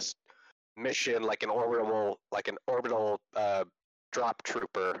just on this mission like an orbital drop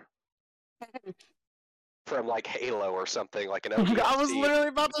trooper from like Halo or something, like an ODST. I was literally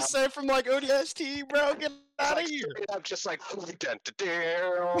about to say from like ODST, bro. Get out of here. I'm just like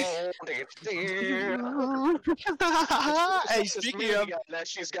Hey, speaking of, that,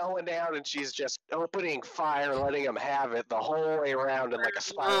 she's going down and she's just opening fire, letting them have it the whole way around in like a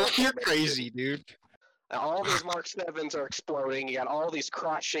spiral. you're crazy, dude. All these Mark 7s are exploding. You got all these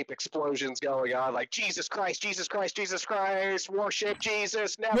cross-shaped explosions going on. Like, Jesus Christ, Jesus Christ, Jesus Christ, worship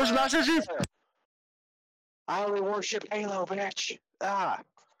Jesus, never. Where's Master Chief? I only worship Halo, bitch. Ah.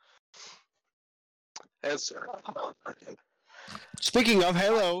 And so, Speaking of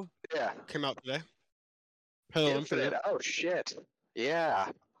Halo, yeah. came out today. Halo Infinite. Oh, shit.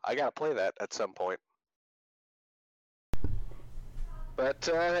 Yeah. I gotta play that at some point. But,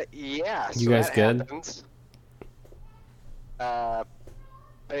 yeah. You so guys that good? happens.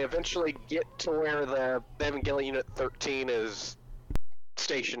 They eventually get to where the Evangelion Unit 13 is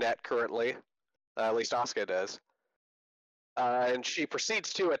stationed at currently. At least Asuka does. And she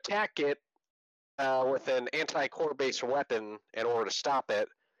proceeds to attack it with an anti-core based weapon in order to stop it.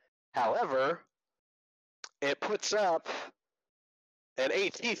 However, it puts up an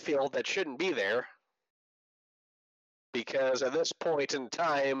AT field that shouldn't be there because at this point in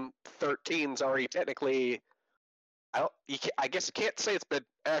time, 13's already technically. I guess you can't say it's been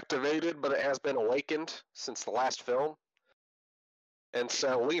activated, but it has been awakened since the last film. And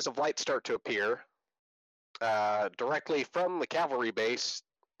so wings of light start to appear directly from the cavalry base,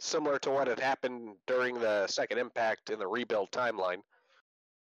 similar to what had happened during the second impact in the rebuild timeline.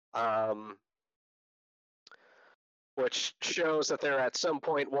 Which shows that there at some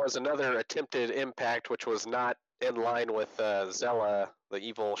point was another attempted impact, which was not in line with Zella, the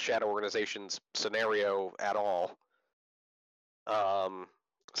evil Shadow Organization's scenario at all.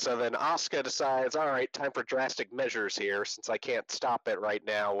 So then Asuka decides, all right, time for drastic measures here, since I can't stop it right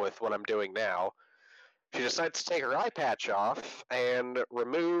now with what I'm doing now. She decides to take her eye patch off and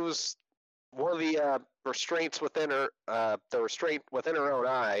removes one of the restraints within her, the restraint within her own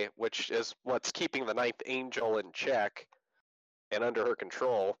eye, which is what's keeping the Ninth Angel in check and under her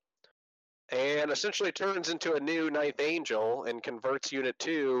control, and essentially turns into a new Ninth Angel and converts Unit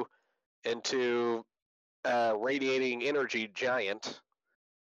 2 into radiating energy giant.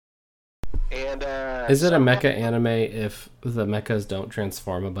 And is it a mecha anime if the mechas don't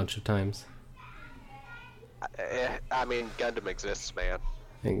transform a bunch of times? I mean, Gundam exists, man.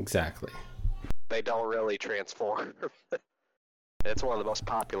 Exactly. They don't really transform. It's one of the most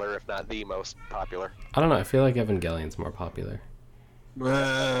popular, if not the most popular. I don't know. I feel like Evangelion's more popular.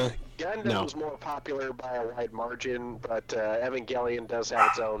 Gundam's more popular by a wide margin, but Evangelion does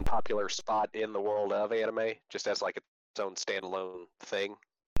have its own popular spot in the world of anime, just as like its own standalone thing.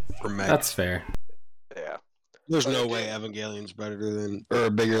 That's fair. Yeah. There's no way Evangelion's better than or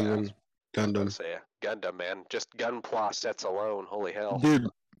bigger than Gundam. Yeah, Gundam, man. Just Gunpla sets alone. Holy hell. Dude,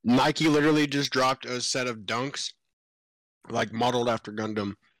 Nike literally just dropped a set of dunks, like modeled after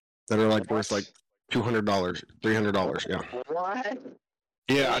Gundam, that are like worth like $200, $300. Yeah. What?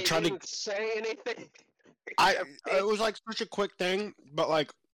 Yeah, I tried to say anything. It was like such a quick thing, but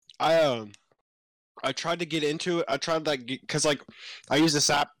like I tried to get into it. I tried because like I use this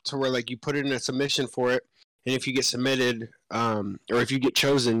app to where like you put in a submission for it, and if you get submitted, or if you get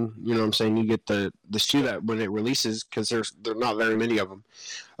chosen, you know what I'm saying, you get the shoe that when it releases, because there's not very many of them,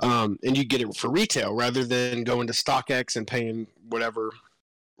 and you get it for retail rather than going to StockX and paying whatever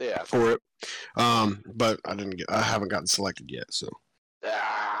for it. But I haven't gotten selected yet, so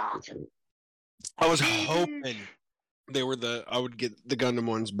I was hoping I would get the Gundam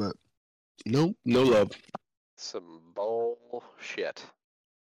ones, but no love. Some bullshit.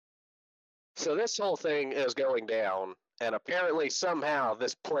 So this whole thing is going down, and apparently somehow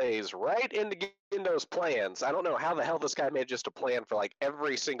this plays right into Gendo's plans. I don't know how the hell this guy made just a plan for like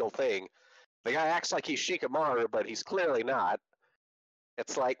every single thing. The guy acts like he's Shikamaru, but he's clearly not.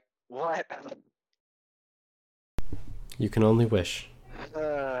 It's like, what? You can only wish.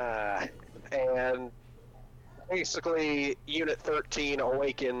 And basically, Unit 13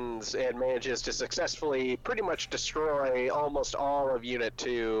 awakens and manages to successfully pretty much destroy almost all of Unit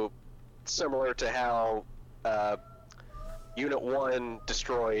 2, similar to how Unit 1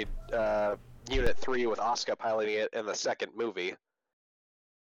 destroyed Unit 3 with Asuka piloting it in the second movie.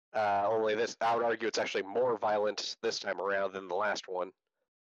 Only this, I would argue it's actually more violent this time around than the last one.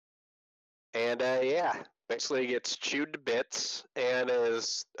 And basically gets chewed to bits and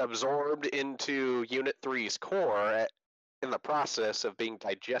is absorbed into Unit 3's core in the process of being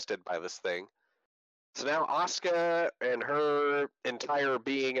digested by this thing. So now Asuka and her entire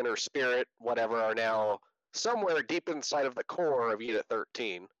being and her spirit, whatever, are now somewhere deep inside of the core of Unit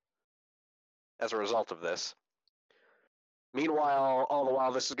 13 as a result of this. Meanwhile, all the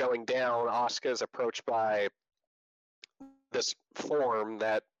while this is going down, Asuka is approached by this form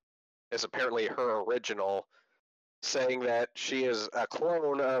that is apparently her original, saying that she is a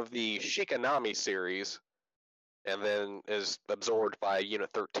clone of the Shikanami series, and then is absorbed by Unit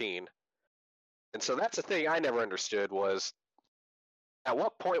 13. And so that's the thing I never understood was, at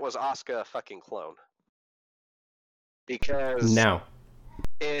what point was Asuka a fucking clone? Because now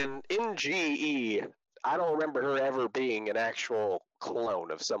in GE, I don't remember her ever being an actual clone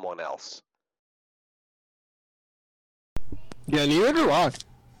of someone else. Yeah, neither do I.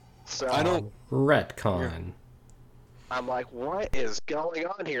 So I don't retcon. I'm like, what is going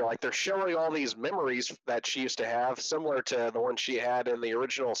on here? Like, they're showing all these memories that she used to have, similar to the one she had in the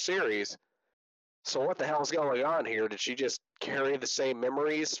original series. So what the hell is going on here? Did she just carry the same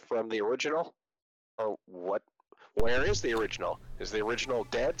memories from the original? Or what? Where is the original? Is the original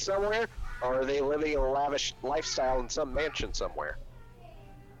dead somewhere? Or are they living a lavish lifestyle in some mansion somewhere?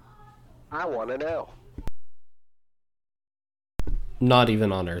 I want to know. Not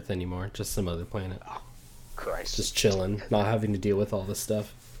even on Earth anymore, just some other planet. Oh, Christ. Just chilling, not having to deal with all this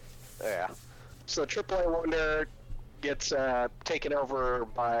stuff. Yeah. So AAA Wonder gets taken over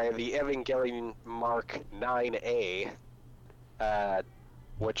by the Evangelion Mark 9A,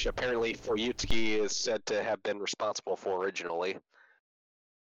 which apparently Fuyutsuki is said to have been responsible for originally.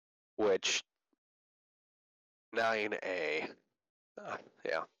 Which 9A,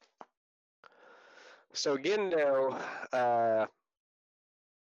 yeah. So Gendo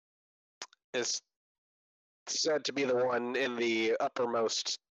is said to be the one in the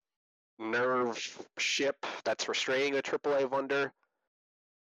uppermost nerve ship that's restraining the AAA Wonder.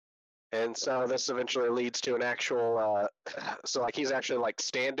 And so this eventually leads to an actual, so like he's actually like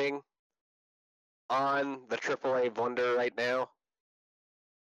standing on the AAA Wonder right now,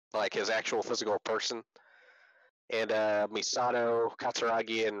 like his actual physical person. And Misato,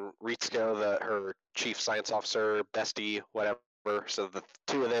 Katsuragi, and Ritsuko, her chief science officer, bestie, whatever, so the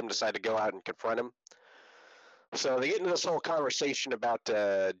two of them decide to go out and confront him. So they get into this whole conversation about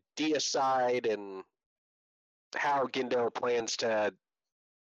deicide and how Gendo plans to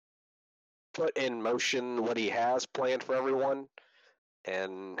put in motion what he has planned for everyone,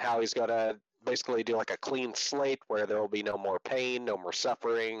 and how he's going to basically do like a clean slate where there will be no more pain, no more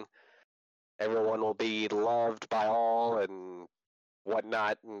suffering. Everyone will be loved by all and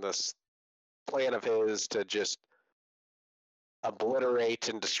whatnot. And this plan of his to just obliterate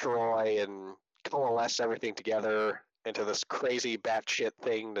and destroy and coalesce everything together into this crazy batshit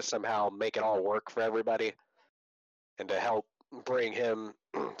thing to somehow make it all work for everybody, and to help bring him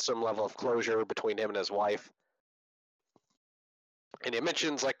some level of closure between him and his wife. And it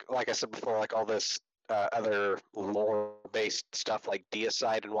mentions, like I said before, like all this other lore-based stuff like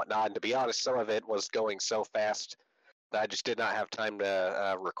deicide and whatnot. And to be honest, some of it was going so fast that I just did not have time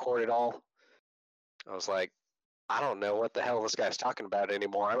to record it all. I was like, I don't know what the hell this guy's talking about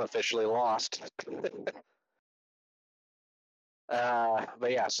anymore. I'm officially lost.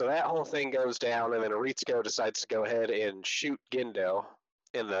 But yeah, so that whole thing goes down, and then Ritsuko decides to go ahead and shoot Gendo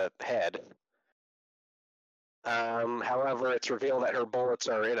in the head. However, it's revealed that her bullets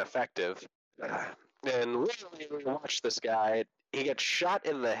are ineffective. And literally, we watch this guy. He gets shot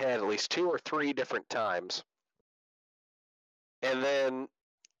in the head at least 2 or 3 different times. And then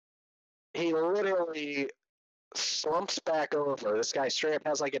he literally slumps back over. This guy straight up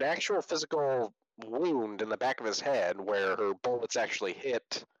has like an actual physical wound in the back of his head where her bullets actually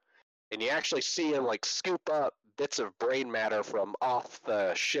hit. And you actually see him like scoop up bits of brain matter from off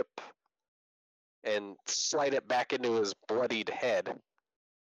the ship and slide it back into his bloodied head.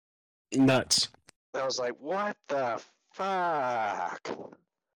 Nuts. I was like, what the fuck?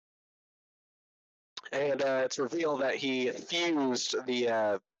 And it's revealed that he fused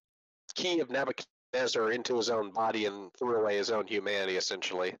the key of Nebuchadnezzar into his own body and threw away his own humanity,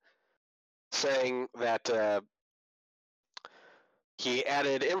 essentially. Saying that he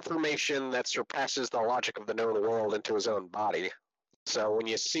added information that surpasses the logic of the known world into his own body. So when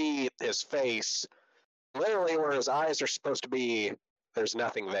you see his face, literally where his eyes are supposed to be, there's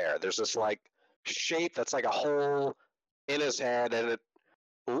nothing there. There's this like shape that's like a hole in his head, and it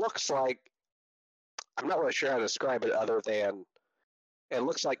looks like, I'm not really sure how to describe it other than it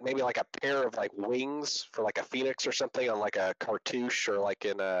looks like maybe like a pair of like wings for like a phoenix or something on like a cartouche, or like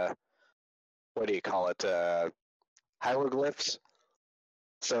in a, what do you call it, hieroglyphs.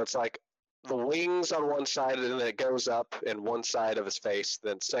 So it's like the wings on one side, and then it goes up in one side of his face,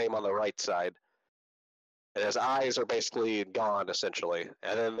 then same on the right side. And his eyes are basically gone, essentially.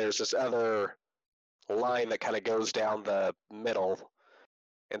 And then there's this other line that kind of goes down the middle.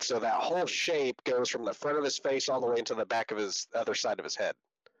 And so that whole shape goes from the front of his face all the way into the back of his other side of his head.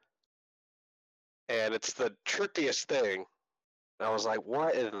 And it's the trickiest thing. I was like,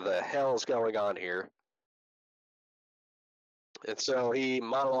 what in the hell is going on here? And so he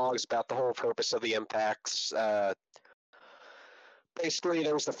monologues about the whole purpose of the impacts. Basically,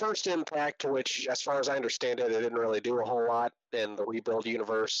 there was the first impact, which, as far as I understand it, it didn't really do a whole lot in the Rebuild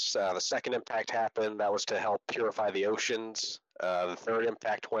universe. The second impact happened. That was to help purify the oceans. The third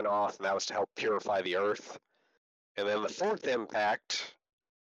impact went off, and that was to help purify the Earth. And then the fourth impact,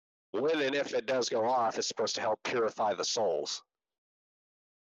 when and if it does go off, is supposed to help purify the souls.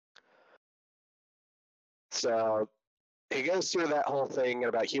 So he goes through that whole thing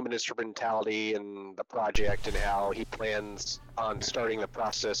about human instrumentality and the project, and how he plans on starting the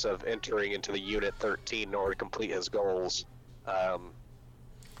process of entering into the Unit 13 in order to complete his goals. And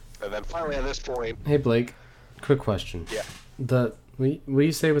then finally at this point... Hey Blake, quick question. Yeah. What do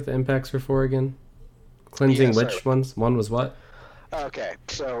you say what the impacts were for again? Cleansing which ones? One was what? Okay,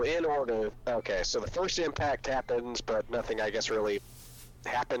 so in order. Okay, so the first impact happens, but nothing, I guess, really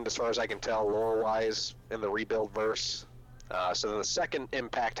happened as far as I can tell, lore-wise, in the rebuild verse. So the second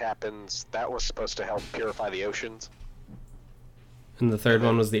impact happens. That was supposed to help purify the oceans. And the third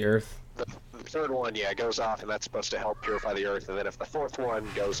one was the Earth. The third one, yeah, goes off, and that's supposed to help purify the earth. And then if the fourth one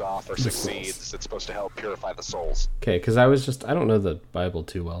goes off or succeeds, it's supposed to help purify the souls. Okay, because I don't know the Bible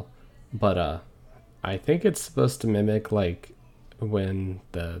too well, but I think it's supposed to mimic like when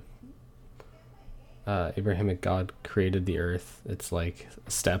the Abrahamic God created the earth. It's like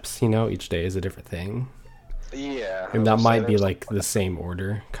steps, each day is a different thing. Yeah. And that might be like the same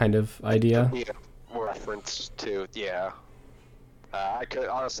order kind of idea. Yeah, reference to, yeah. I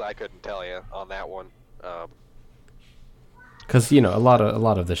couldn't tell you on that one. Because a lot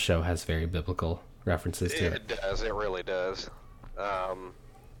of the show has very biblical references to it. It does. It really does.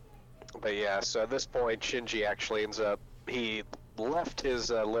 But yeah, so at this point, Shinji actually he left his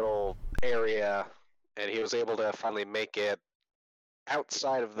little area, and he was able to finally make it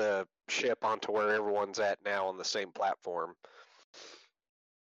outside of the ship onto where everyone's at now on the same platform.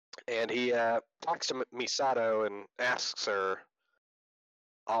 And he talks to Misato and asks her,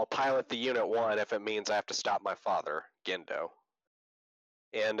 I'll pilot the Unit 1 if it means I have to stop my father, Gendo.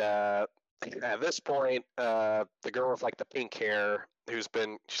 And at this point, the girl with like the pink hair, she's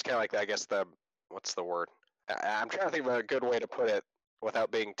kind of like, I guess what's the word? I'm trying to think of a good way to put it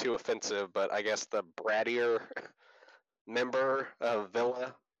without being too offensive, but I guess the brattier member of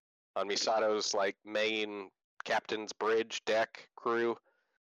Villa on Misato's like main captain's bridge deck crew,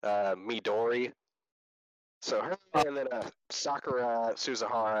 Midori. So her and then Sakura,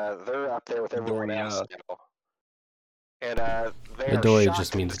 Suzuhara, they're up there with everyone else now. And they are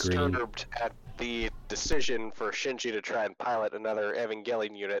shocked and disturbed at the decision for Shinji to try and pilot another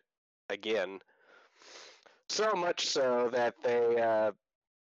Evangelion unit again. So much so that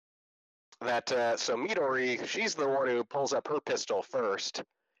so Midori, she's the one who pulls up her pistol first,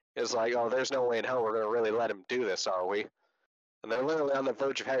 is like, oh, there's no way in hell we're going to really let him do this, are we? And they're literally on the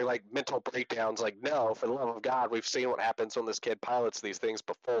verge of having like mental breakdowns, like, no, for the love of God, we've seen what happens when this kid pilots these things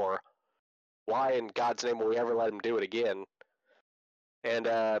before. Why in God's name will we ever let him do it again? And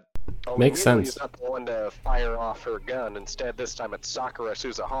makes sense. He's not the one to fire off her gun. Instead, this time it's Sakura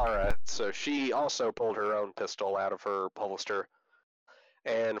Suzuhara. So she also pulled her own pistol out of her holster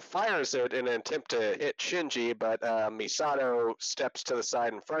and fires it in an attempt to hit Shinji, but Misato steps to the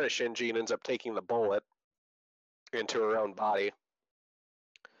side in front of Shinji and ends up taking the bullet into her own body.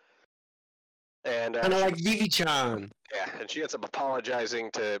 And kind of like Vivi-chan. Yeah, and she ends up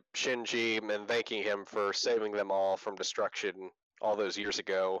apologizing to Shinji and thanking him for saving them all from destruction all those years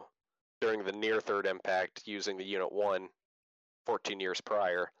ago during the near third impact using the Unit 1 14 years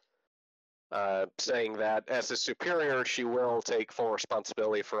prior. Saying that as his superior, she will take full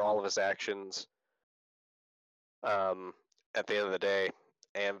responsibility for all of his actions at the end of the day.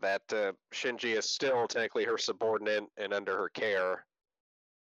 And that Shinji is still technically her subordinate and under her care.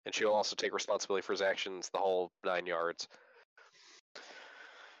 And she'll also take responsibility for his actions the whole 9 yards.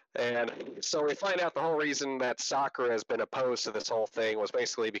 And so we find out the whole reason that Sakura has been opposed to this whole thing was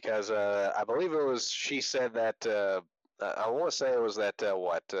basically because I believe she said that, I want to say it was that,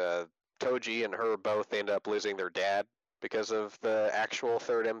 Toji and her both ended up losing their dad because of the actual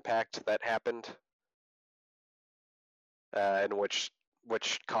third impact that happened. And which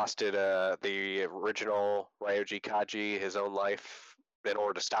costed the original Ryoji Kaji his own life in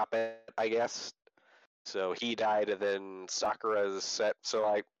order to stop it, I guess. So he died, and then Sakura's set. So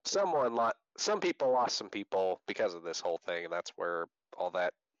like some people lost some people because of this whole thing, and that's where all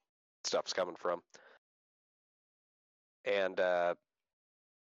that stuff's coming from. And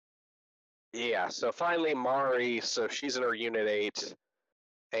yeah, so finally Mari, so she's in her Unit 8,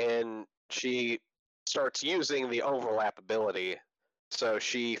 and she starts using the overlap ability. So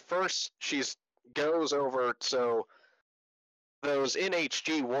she goes over, so those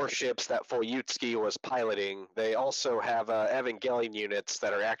NHG warships that Foyutsuki was piloting, they also have Evangelion units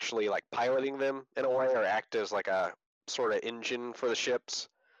that are actually like piloting them in a way, or act as like a sort of engine for the ships.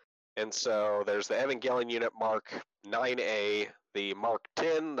 And so there's the Evangelion unit Mark 9A, the Mark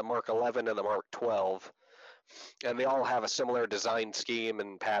 10, the Mark 11, and the Mark 12. And they all have a similar design scheme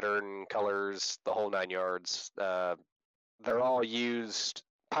and pattern, colors, the whole 9 yards. They're all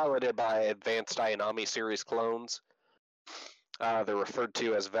piloted by advanced Ayanami series clones. They're referred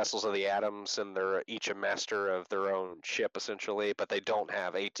to as vessels of the atoms, and they're each a master of their own ship, essentially, but they don't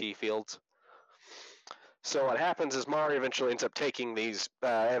have AT fields. So what happens is Mari eventually ends up taking these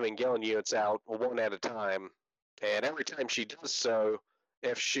Evangelion units out one at a time, and every time she does so,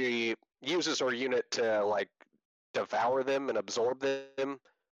 if she uses her unit to like devour them and absorb them,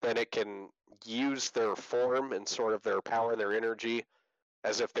 then it can use their form and sort of their power and their energy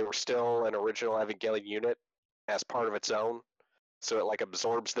as if they were still an original Evangelion unit as part of its own. So it like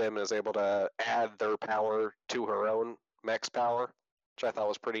absorbs them and is able to add their power to her own max power, which I thought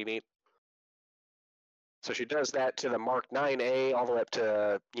was pretty neat. So she does that to the Mark 9A all the way up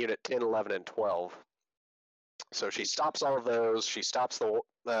to Unit 10, 11, and 12. So she stops all of those. She stops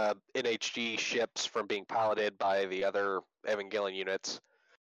the NHG ships from being piloted by the other Evangelion units.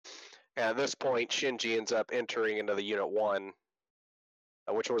 And at this point, Shinji ends up entering into the Unit 1,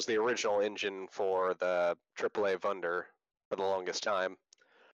 which was the original engine for the AAA Wunder for the longest time.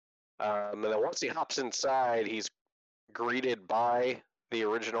 And then once he hops inside, he's greeted by the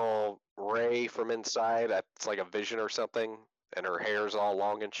original Rei from inside. It's like a vision or something, and her hair's all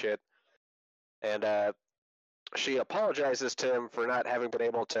long and shit. And she apologizes to him for not having been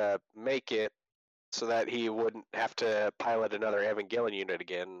able to make it so that he wouldn't have to pilot another Evangelion unit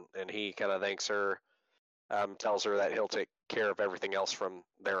again. And he kind of thanks her, tells her that he'll take care of everything else from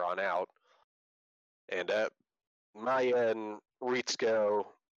there on out. And Maya and Ritsuko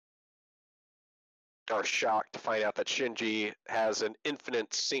are shocked to find out that Shinji has an infinite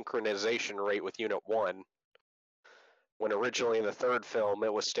synchronization rate with Unit 1. When originally in the third film,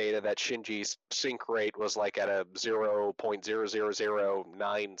 it was stated that Shinji's sync rate was like at a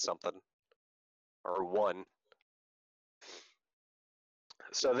 0.0009 something, or 1.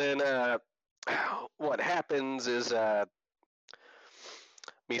 So then what happens is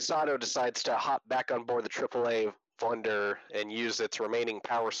Misato decides to hop back on board the AAA Wunder and use its remaining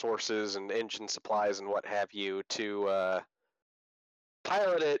power sources and engine supplies and what have you to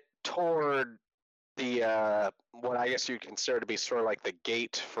pilot it toward the what I guess you'd consider to be sort of like the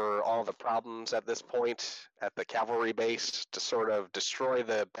gate for all the problems at this point at the cavalry base, to sort of destroy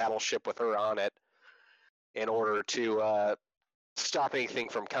the battleship with her on it in order to stop anything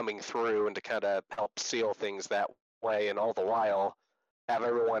from coming through and to kind of help seal things that way, and all the while have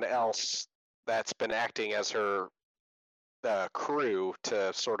everyone else that's been acting as her crew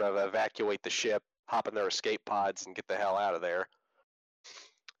to sort of evacuate the ship, hop in their escape pods, and get the hell out of there.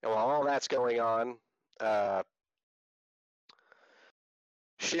 And while all that's going on,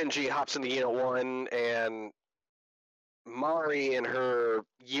 Shinji hops into Unit 1, and Mari in her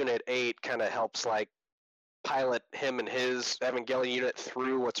Unit 8 kind of helps like pilot him and his Evangelion unit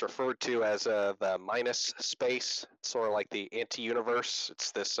through what's referred to as the minus space. It's sort of like the anti-universe.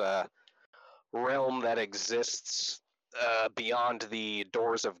 It's this realm that exists beyond the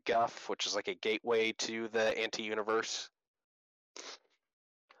Doors of Guff, which is like a gateway to the anti-universe.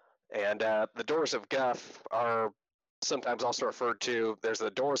 And the Doors of Guff are sometimes also referred to, there's the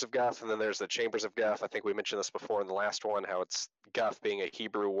Doors of Guff and then there's the Chambers of Guff. I think we mentioned this before in the last one, how it's Guff being a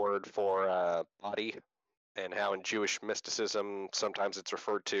Hebrew word for body, and how in Jewish mysticism sometimes it's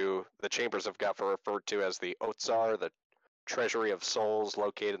referred to, the Chambers of Guff are referred to as the Otsar, the treasury of souls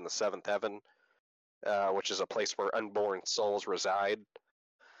located in the seventh heaven, which is a place where unborn souls reside,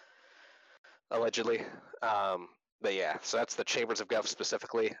 allegedly. But yeah, so that's the Chambers of Guff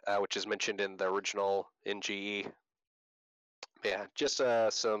specifically, which is mentioned in the original NGE. Yeah, just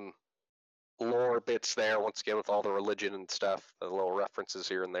some lore bits there, once again, with all the religion and stuff, the little references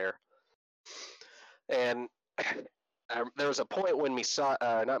here and there. And there was a point when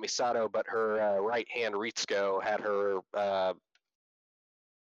not Misato, but her right hand Ritsuko had her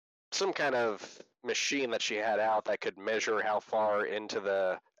some kind of machine that she had out that could measure how far into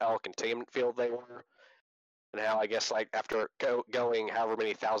the L containment field they were. And how, I guess, like after going however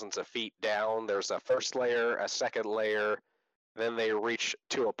many thousands of feet down, there's a first layer, a second layer, then they reach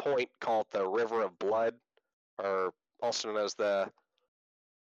to a point called the River of Blood, or also known as the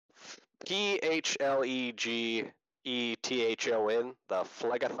Phlegethon, the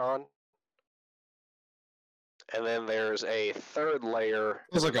Phlegethon. And then there's a third layer.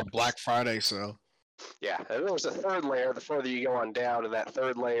 It was like a Black Friday sale. Yeah, and there was a third layer the further you go on down, and that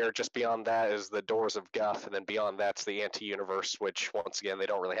third layer, just beyond that, is the Doors of Guff, and then beyond that's the Anti-Universe, which, once again, they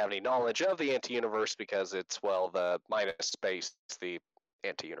don't really have any knowledge of the Anti-Universe because it's, well, the minus space, the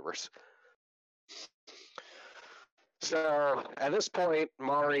Anti-Universe. So, at this point,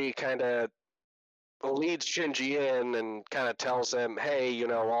 Mari kind of leads Shinji in and kind of tells him, hey, you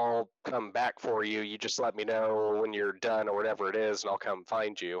know, I'll come back for you. You just let me know when you're done or whatever it is, and I'll come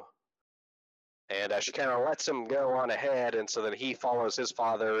find you. And she kind of lets him go on ahead, and so then he follows his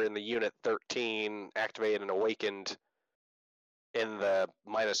father in the Unit 13, activated and awakened in the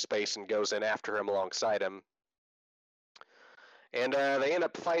minus space, and goes in after him alongside him. And they end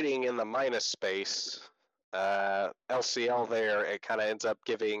up fighting in the minus space. LCL there, it kind of ends up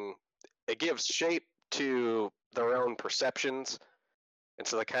gives shape to their own perceptions, and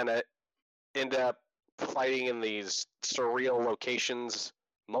so they kind of end up fighting in these surreal locations,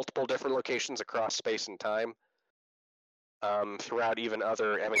 multiple different locations across space and time, throughout even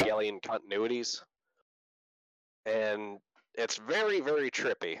other Evangelion continuities. And it's very, very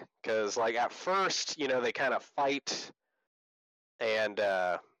trippy, because, like, at first, you know, they kind of fight, and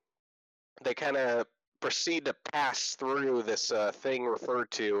they kind of proceed to pass through this thing referred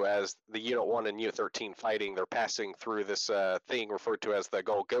to as the Unit 1 and Unit 13 fighting. They're passing through this thing referred to as the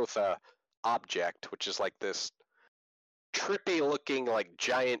Golgotha object, which is like this trippy looking like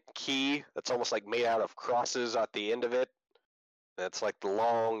giant key that's almost like made out of crosses at the end of it. It's like the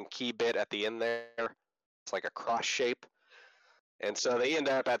long key bit at the end there. It's like a cross shape. And so they end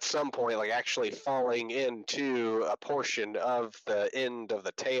up at some point like actually falling into a portion of the end of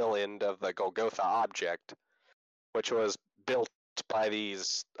the tail end of the Golgotha object, which was built by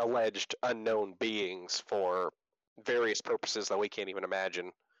these alleged unknown beings for various purposes that we can't even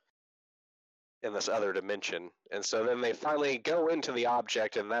imagine in this other dimension. And so then they finally go into the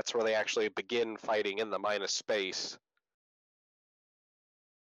object, and that's where they actually begin fighting in the minus space.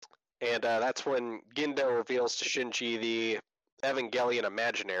 And that's when Gendo reveals to Shinji the Evangelion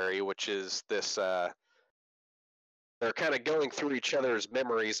Imaginary, which is this, they're kind of going through each other's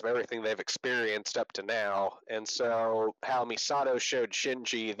memories of everything they've experienced up to now. And so how Misato showed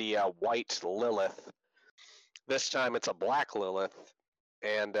Shinji the white Lilith, this time it's a black Lilith.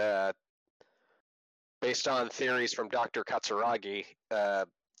 And based on theories from Dr. Katsuragi,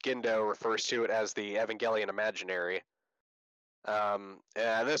 Gendo refers to it as the Evangelion Imaginary.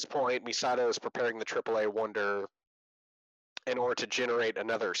 At this point, Misato is preparing the AAA Wonder in order to generate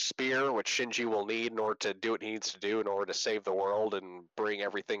another spear, which Shinji will need in order to do what he needs to do in order to save the world and bring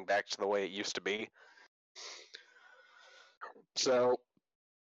everything back to the way it used to be. So,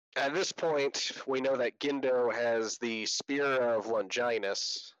 at this point, we know that Gendo has the Spear of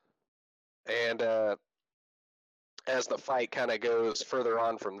Longinus, and as the fight kind of goes further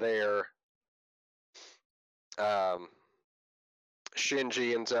on from there,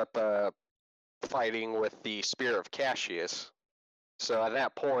 Shinji ends up fighting with the Spear of Cassius. So at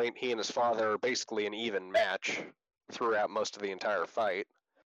that point, he and his father are basically an even match throughout most of the entire fight.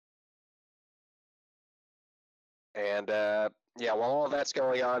 And yeah, while all that's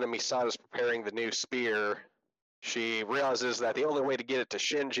going on and Misato's preparing the new spear, she realizes that the only way to get it to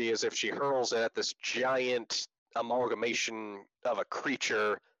Shinji is if she hurls it at this giant amalgamation of a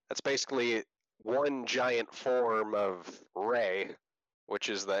creature that's basically one giant form of Rei, which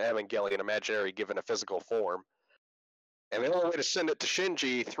is the Evangelion Imaginary given a physical form. And the only way to send it to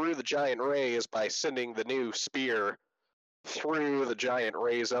Shinji through the giant Rei is by sending the new spear through the giant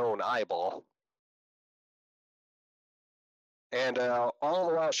Rei's own eyeball. And all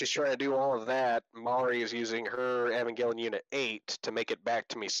the while she's trying to do all of that, Mari is using her Evangelion Unit 8 to make it back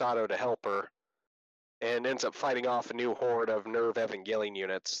to Misato to help her, and ends up fighting off a new horde of Nerve Evangelion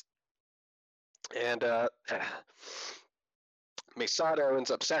units. And Misato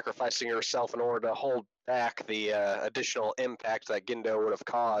ends up sacrificing herself in order to hold back the additional impact that Gendo would have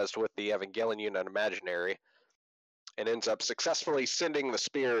caused with the Evangelion Unit Imaginary, and ends up successfully sending the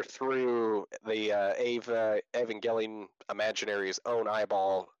spear through the Evangelion Imaginary's own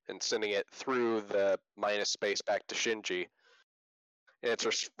eyeball and sending it through the minus space back to Shinji. And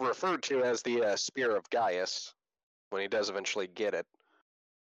it's referred to as the Spear of Gaius when he does eventually get it.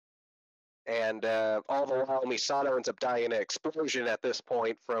 And all the while, Misato ends up dying in an explosion at this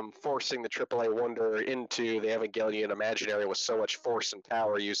point from forcing the AAA Wonder into the Evangelion Imaginary with so much force and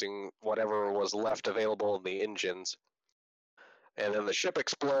power using whatever was left available in the engines. And then the ship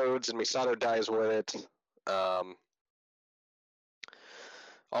explodes and Misato dies with it. All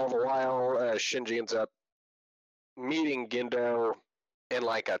the while, Shinji ends up meeting Gendo in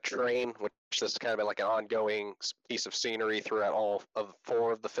like a train, which is kind of like an ongoing piece of scenery throughout all of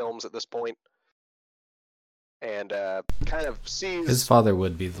 4 of the films at this point. And kind of sees... His father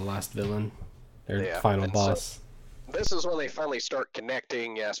would be the last villain, their final boss. So this is when they finally start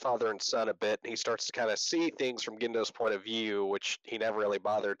connecting as father and son a bit. He starts to kind of see things from Gendo's point of view, which he never really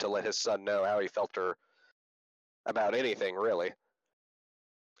bothered to let his son know how he felt about anything, really.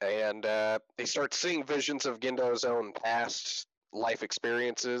 And he starts seeing visions of Gendo's own past life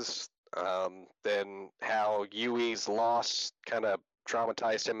experiences, then how Yui's loss kind of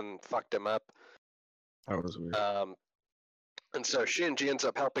traumatized him and fucked him up. That was weird. And so Shinji ends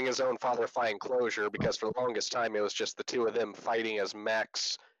up helping his own father find closure, because for the longest time it was just the two of them fighting as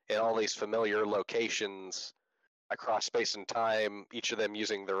mechs in all these familiar locations across space and time, each of them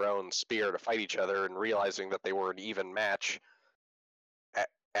using their own spear to fight each other and realizing that they were an even match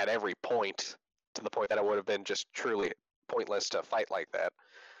at every point to the point that it would have been just truly pointless to fight like that.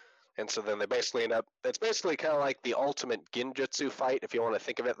 And so then they basically end up, it's basically kind of like the ultimate Genjutsu fight, if you want to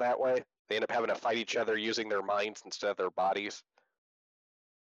think of it that way. They end up having to fight each other using their minds instead of their bodies.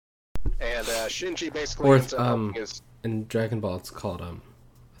 And Shinji basically ends up helping his... In Dragon Ball, it's called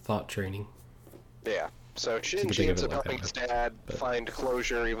thought training. Yeah. So Shinji ends up helping his dad find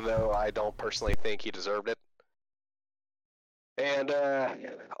closure, even though I don't personally think he deserved it. And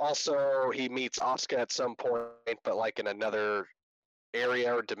also, he meets Asuka at some point, but like in another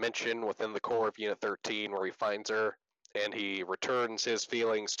area or dimension within the core of Unit 13 where he finds her, and he returns his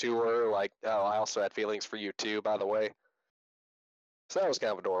feelings to her, like, oh, I also had feelings for you too, by the way. So that was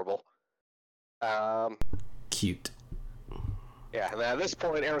kind of adorable. Cute. Yeah, and at this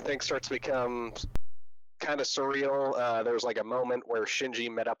point, everything starts to become kind of surreal. There was like a moment where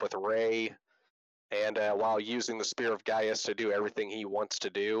Shinji met up with Rei, and while using the Spear of Gaius to do everything he wants to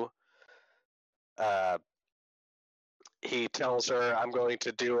do, he tells her, I'm going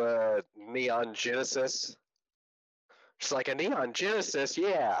to do a Neon Genesis. She's like, a Neon Genesis?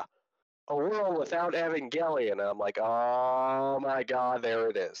 Yeah. A world without Evangelion. And I'm like, oh my god, there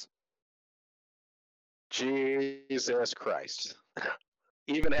it is. Jesus Christ.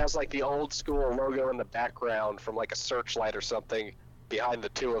 Even has like the old school logo in the background from like a searchlight or something behind the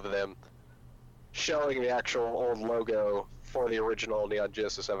two of them, showing the actual old logo for the original Neon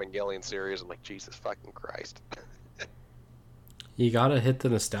Genesis Evangelion series. I'm like, Jesus fucking Christ. You gotta hit the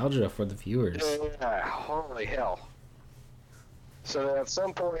nostalgia for the viewers. Yeah, holy hell. So at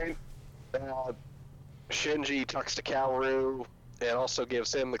some point, Shinji talks to Kaoru and also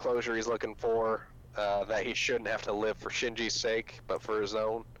gives him the closure he's looking for, that he shouldn't have to live for Shinji's sake, but for his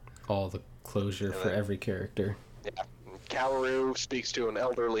own. All the closure for every character. Yeah. Kaoru speaks to an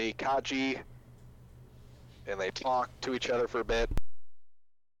elderly Kaji, and they talk to each other for a bit.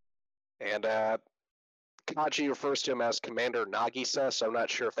 And Kaji refers to him as Commander Nagisa, so I'm not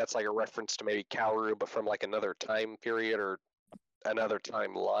sure if that's like a reference to maybe Kaoru, but from like another time period or another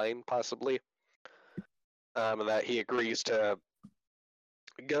timeline, possibly. And that he agrees to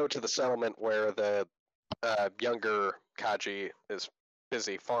go to the settlement where the younger Kaji is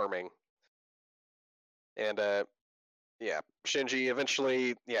busy farming. And Shinji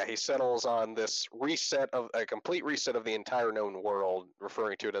eventually, he settles on this a complete reset of the entire known world,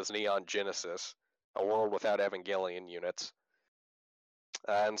 referring to it as Neon Genesis, a world without Evangelion units.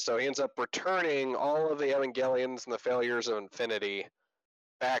 And so he ends up returning all of the Evangelions and the failures of Infinity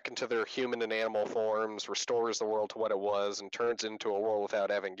back into their human and animal forms, restores the world to what it was, and turns into a world without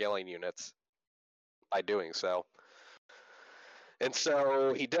Evangelion units by doing so. And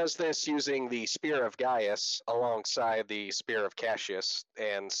so he does this using the Spear of Gaius alongside the Spear of Cassius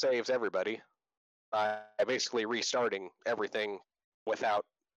and saves everybody by basically restarting everything without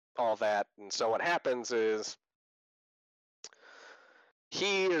all that. And so what happens is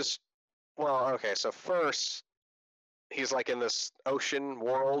so first he's like in this ocean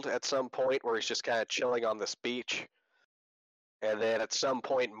world at some point where he's just kind of chilling on this beach. And then at some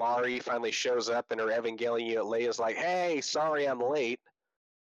point, Mari finally shows up and her Evangelion unit Leia's like, hey, sorry I'm late.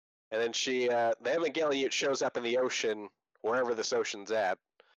 And then the Evangelion unit shows up in the ocean, wherever this ocean's at.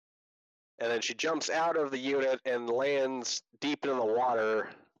 And then she jumps out of the unit and lands deep into the water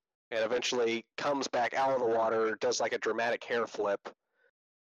and eventually comes back out of the water, does like a dramatic hair flip.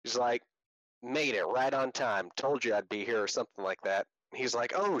 She's like, made it right on time. Told you I'd be here or something like that. He's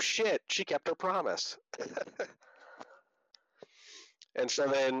like, oh shit, she kept her promise. And so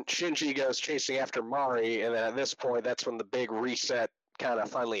then Shinji goes chasing after Mari, and then at this point, that's when the big reset kind of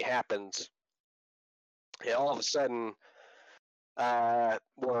finally happens. And all of a sudden,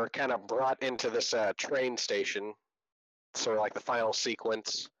 we're kind of brought into this train station, sort of like the final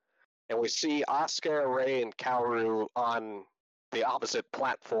sequence, and we see Asuka, Rei, and Kaoru on the opposite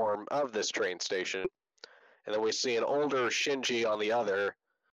platform of this train station. And then we see an older Shinji on the other,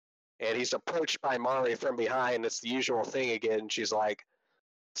 and he's approached by Mari from behind. It's the usual thing again. She's like,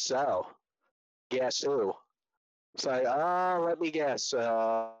 so, guess who? It's like, let me guess.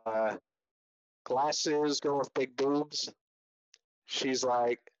 Glasses go with big boobs? She's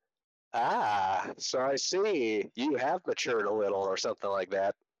like, so I see. You have matured a little or something like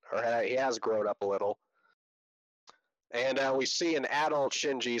that. Or he has grown up a little. And we see an adult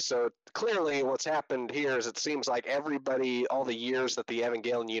Shinji, so clearly what's happened here is it seems like everybody, all the years that the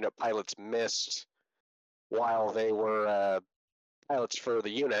Evangelion unit pilots missed while they were pilots for the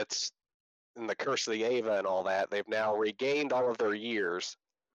units, in the Curse of the Eva and all that, they've now regained all of their years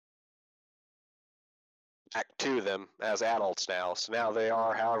back to them as adults now. So now they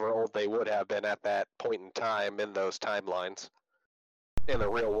are however old they would have been at that point in time in those timelines in the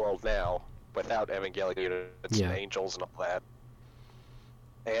real world now. without Evangelion units Yeah. and angels and all that.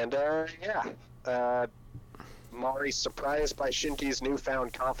 And Mari's surprised by Shinji's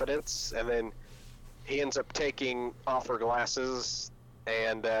newfound confidence, and then he ends up taking off her glasses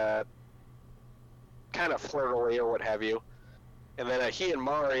and kind of flirtily or what have you. And then he and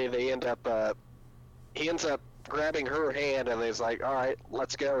Mari, he ends up grabbing her hand, and he's like, all right,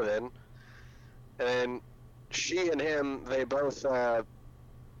 let's go then. And then she and him, they both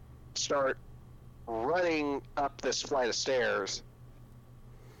start running up this flight of stairs,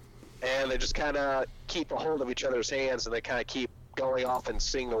 and they just kind of keep a hold of each other's hands, and they kind of keep going off and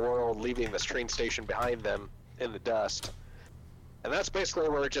seeing the world, leaving this train station behind them in the dust. And that's basically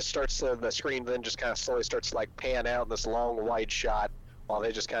where it just starts to, the screen then just kind of slowly starts to like pan out in this long wide shot while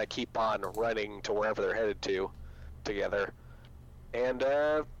they just kind of keep on running to wherever they're headed to together. And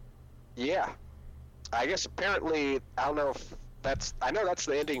yeah, I guess apparently, I don't know if that's, I know that's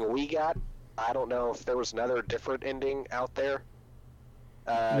the ending we got. I don't know if there was another different ending out there.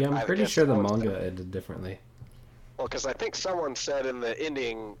 Yeah, I'm I pretty guess sure the someone manga said- ended differently. Well, because I think someone said in the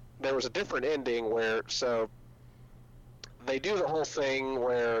ending, there was a different ending where, so they do the whole thing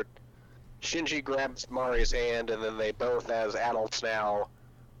where Shinji grabs Mari's hand, and then they both, as adults now,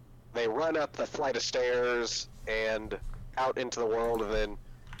 they run up the flight of stairs and out into the world, and then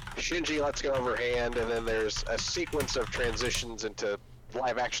Shinji lets go of her hand, and then there's a sequence of transitions into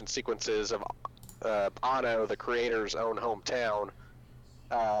live action sequences of Anno, the creator's own hometown,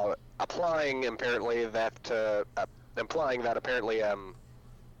 implying that apparently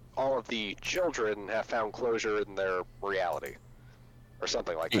all of the children have found closure in their reality, or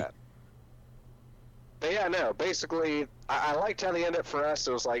something like that. But yeah, no, basically, I liked how they ended for us.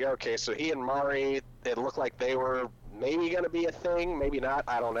 It was like, okay, so he and Mari, it looked like they were maybe going to be a thing, maybe not,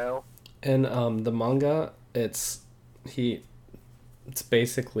 I don't know. And the manga, it's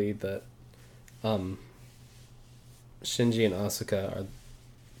basically that Shinji and Asuka are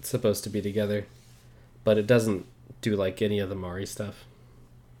supposed to be together, but it doesn't do like any of the Mari stuff.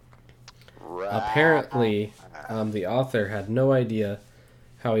 Right. Apparently, the author had no idea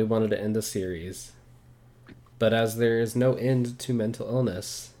how he wanted to end the series, but as there is no end to mental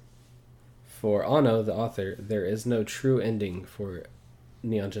illness, for Anno, the author, there is no true ending for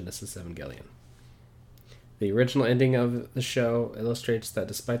Neon Genesis Evangelion. The original ending of the show illustrates that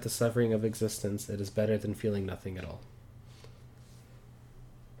despite the suffering of existence, it is better than feeling nothing at all.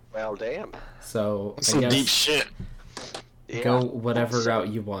 Well, damn. So, I Some guess deep shit. Yeah. go whatever Also- route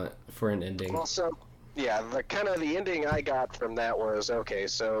you want for an ending. Also, yeah, the ending I got from that was, okay,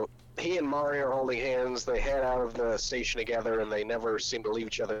 so he and Mari are holding hands, they head out of the station together, and they never seem to leave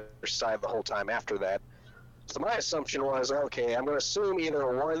each other's side the whole time after that. So my assumption was, okay, I'm going to assume either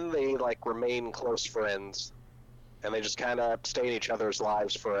one, they like remain close friends, and they just kind of stay in each other's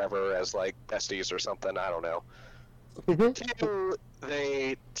lives forever as like besties or something, I don't know. Two,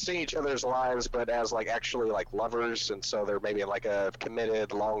 they see each other's lives, but as like actually like lovers, and so they're maybe in like a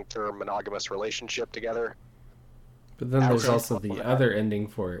committed, long-term monogamous relationship together. But then there's Okay. also the other ending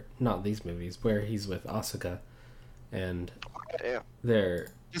for not these movies where he's with Asuka, and Yeah.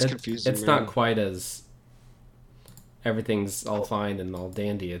 It's confusing, It's man. not quite as everything's all fine and all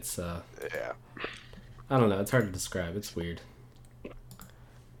dandy. It's Yeah. I don't know. It's hard to describe. It's weird.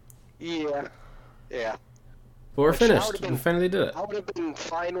 Yeah. Yeah. But we're Which I finished. would've been- We finally did it. I would have been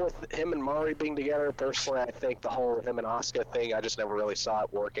fine with him and Mari being together. Personally, I think the whole him and Asuka thing, I just never really saw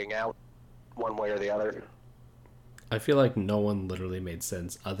it working out one way or the other. I feel like no one literally made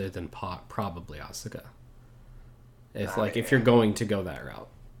sense other than probably Asuka. If you're going to go that route.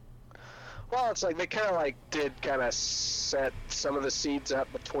 Well, it's like they kind of like did kind of set some of the seeds up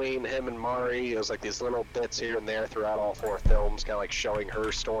between him and Mari. It was like these little bits here and there throughout all four films, kind of like showing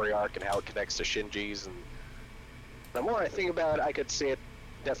her story arc and how it connects to Shinji's. And the more I think about it, I could see it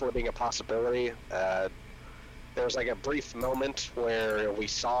definitely being a possibility. There was like a brief moment where we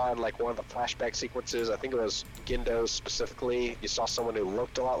saw in like one of the flashback sequences, I think it was Gendo specifically, you saw someone who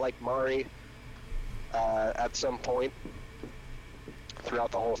looked a lot like Mari at some point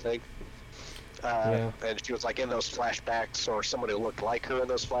throughout the whole thing. Yeah. And she was like in those flashbacks, or someone who looked like her in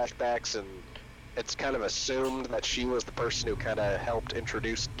those flashbacks, and it's kind of assumed that she was the person who kind of helped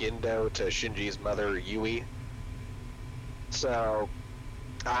introduce Gendo to Shinji's mother, Yui. So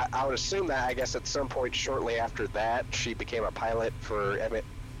I would assume that, I guess at some point shortly after that, she became a pilot for an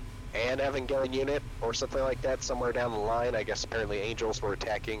Evangelion unit or something like that somewhere down the line. I guess apparently Angels were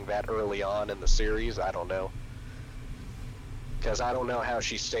attacking that early on in the series. I don't know. Because I don't know how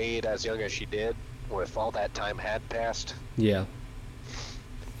she stayed as young as she did with all that time had passed. Yeah.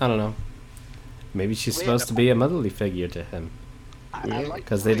 I don't know. Maybe she's Yeah. supposed to be a motherly figure to him. I like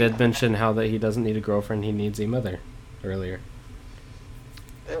Because to they think did mention how that he doesn't need a girlfriend, he needs a mother earlier.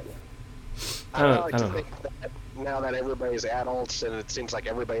 I I like don't to know. think that now that everybody's adults and it seems like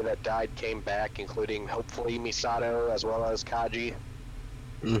everybody that died came back, including hopefully Misato as well as Kaji.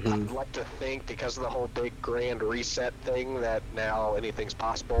 Mm-hmm. I'd like to think because of the whole big grand reset thing that now anything's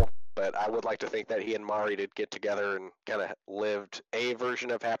possible. But I would like to think that he and Mari did get together and kind of lived a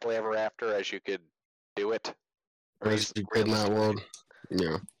version of happily ever after as you could do it. As you could in that world.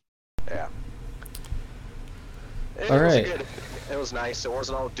 Yeah. Yeah. It All was right. good. It was nice. It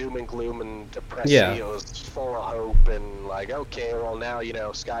wasn't all doom and gloom and depressing. Yeah. It was full of hope and like, okay, well now,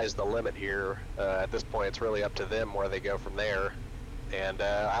 sky's the limit here. At this point, it's really up to them where they go from there. And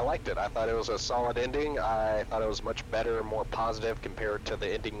I liked it. I thought it was a solid ending. I thought it was much better and more positive compared to the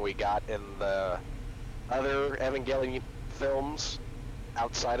ending we got in the other Evangelion films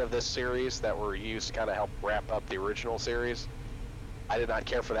outside of this series that were used to kind of help wrap up the original series. I did not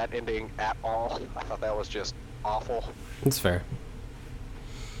care for that ending at all. I thought that was just awful. It's fair.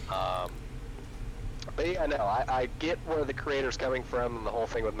 But yeah, no, I get where the creator's coming from and the whole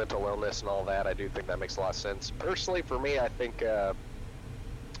thing with mental illness and all that. I do think that makes a lot of sense. Personally, for me, I think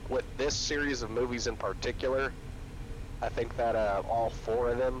with this series of movies in particular, I think that all four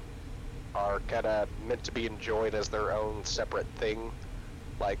of them are kind of meant to be enjoyed as their own separate thing.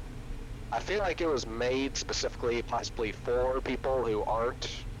 Like, I feel like it was made specifically possibly for people who aren't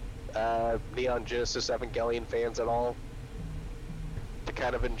Neon Genesis Evangelion fans at all to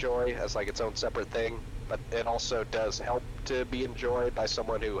kind of enjoy as like its own separate thing, but it also does help to be enjoyed by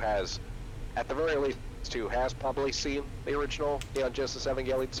someone who has, at the very least, who has probably seen the original Neon Genesis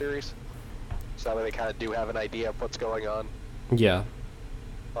Evangelion series, so that they kind of do have an idea of what's going on, Yeah.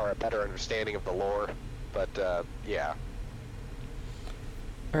 or a better understanding of the lore. But yeah,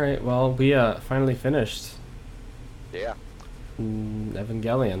 All right. Well, we finally finished yeah,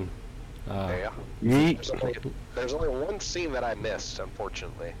 Evangelion. yeah. Yeet. There's only one scene that I missed,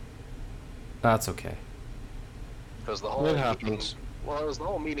 unfortunately. That's okay. It was the whole What meeting- happens? Well, it was the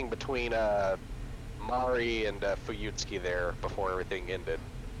whole meeting between Mari and Fuyutsuki there before everything ended.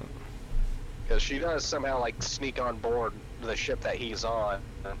 Because she does somehow like sneak on board the ship that he's on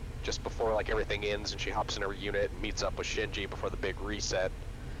just before like everything ends, and she hops in her unit and meets up with Shinji before the big reset.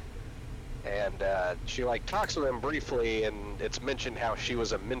 And she like talks with him briefly, and it's mentioned how she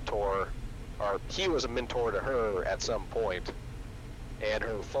was a mentor, or he was a mentor to her at some point, and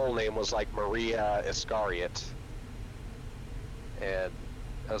her full name was like Maria Iscariot. And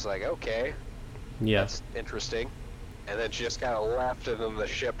I was like, okay, Yeah. that's interesting. And then she just kind of left, and then the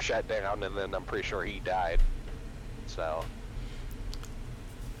ship shut down, and then I'm pretty sure he died. So,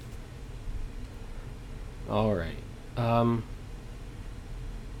 All right.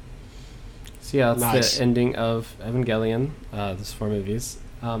 So yeah, that's Nice. the ending of Evangelion. There's 4 movies.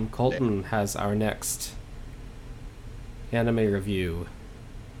 Colton has our next anime review.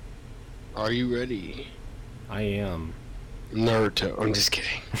 Are you ready? I am. Naruto. I'm just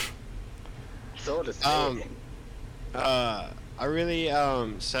kidding. so to say, I really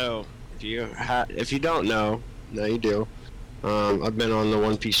so if you don't know, now you do. I've been on the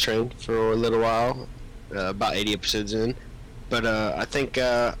One Piece train for a little while, about 80 episodes in, but I think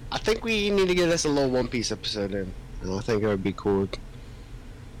we need to get us a little One Piece episode in. I think it would be cool.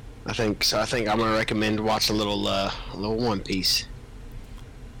 I think I'm gonna recommend watch a little One Piece.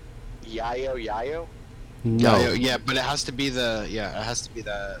 Yayo? No. Yeah, but it has to be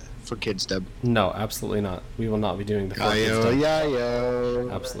the for kids dub. No, absolutely not. We will not be doing the fourth Yayo, stuff.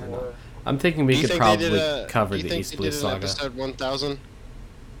 yayo. Absolutely not. I'm thinking we Do you could think probably they did cover do you the think East they Blue did an Saga. Episode 1000.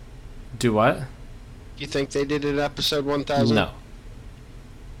 Do what? Do you think they did it episode 1000? No.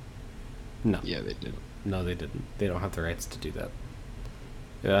 No. Yeah, they did. No, they didn't. They don't have the rights to do that.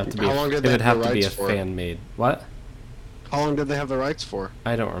 It would have to be. How long did it they would have have the to be a rights for it? fan made. What? How long did they have the rights for?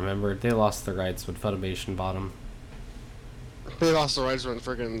 I don't remember. They lost the rights when Funimation bought them. They lost the rights when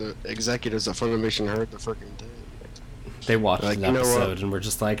freaking the executives at Funimation heard the freaking thing. They watched Like, an you know what? episode and were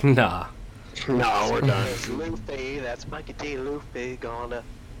just like, nah. No, we're done. It's Luffy, that's Mikey D. Luffy gonna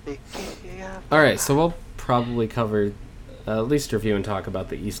pick you up. Alright, so we'll probably cover, at least review and talk about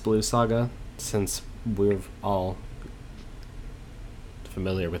the East Blue Saga, since we're all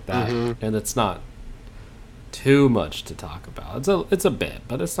familiar with that. Mhm. And it's not too much to talk about. It's a bit,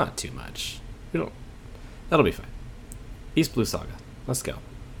 but it's not too much. That'll be fine. East Blue Saga. Let's go.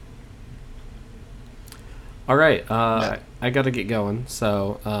 Alright, I gotta get going,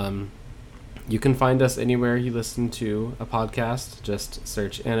 so you can find us anywhere you listen to a podcast. Just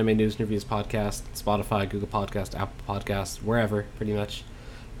search Anime News and Reviews Podcast, Spotify, Google Podcast, Apple Podcasts, wherever, pretty much.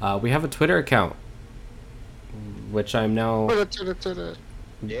 We have a Twitter account. which I'm now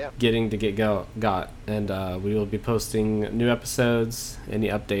Yeah. getting to got, and we will be posting new episodes, any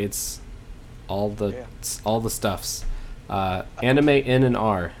updates, all the stuffs. Anime N and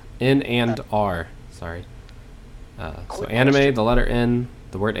R, N and R. Sorry. So Quick anime, question. the letter N,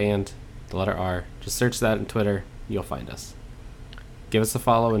 the word and, the letter R. Just search that on Twitter. You'll find us. Give us a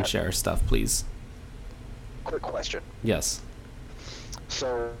follow and share our stuff, please. Quick question. Yes.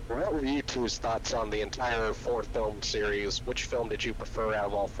 So, what were you two's thoughts on the entire 4-film series? Which film did you prefer out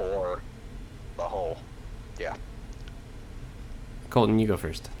of all 4? The whole. Yeah. Colton, you go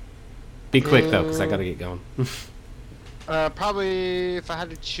first. Be quick though, because I gotta get going. Probably, if I had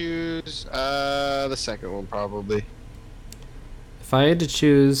to choose, the second one, probably. If I had to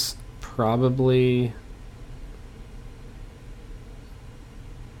choose, probably.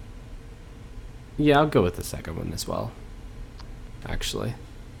 Yeah, I'll go with the second one as well. Actually.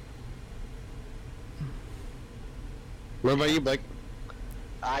 What about you, Blake?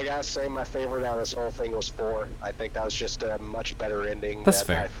 I gotta say, my favorite out of this whole thing was 4. I think that was just a much better ending That's that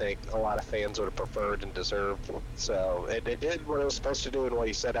fair. I think a lot of fans would have preferred and deserved. So, it did what it was supposed to do and what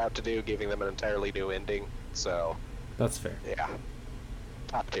he set out to do, giving them an entirely new ending. So, That's fair. yeah.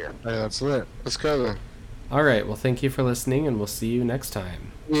 Top tier. Hey, that's lit. Let's go then. All right. Well, thank you for listening, and we'll see you next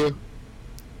time. Yeah.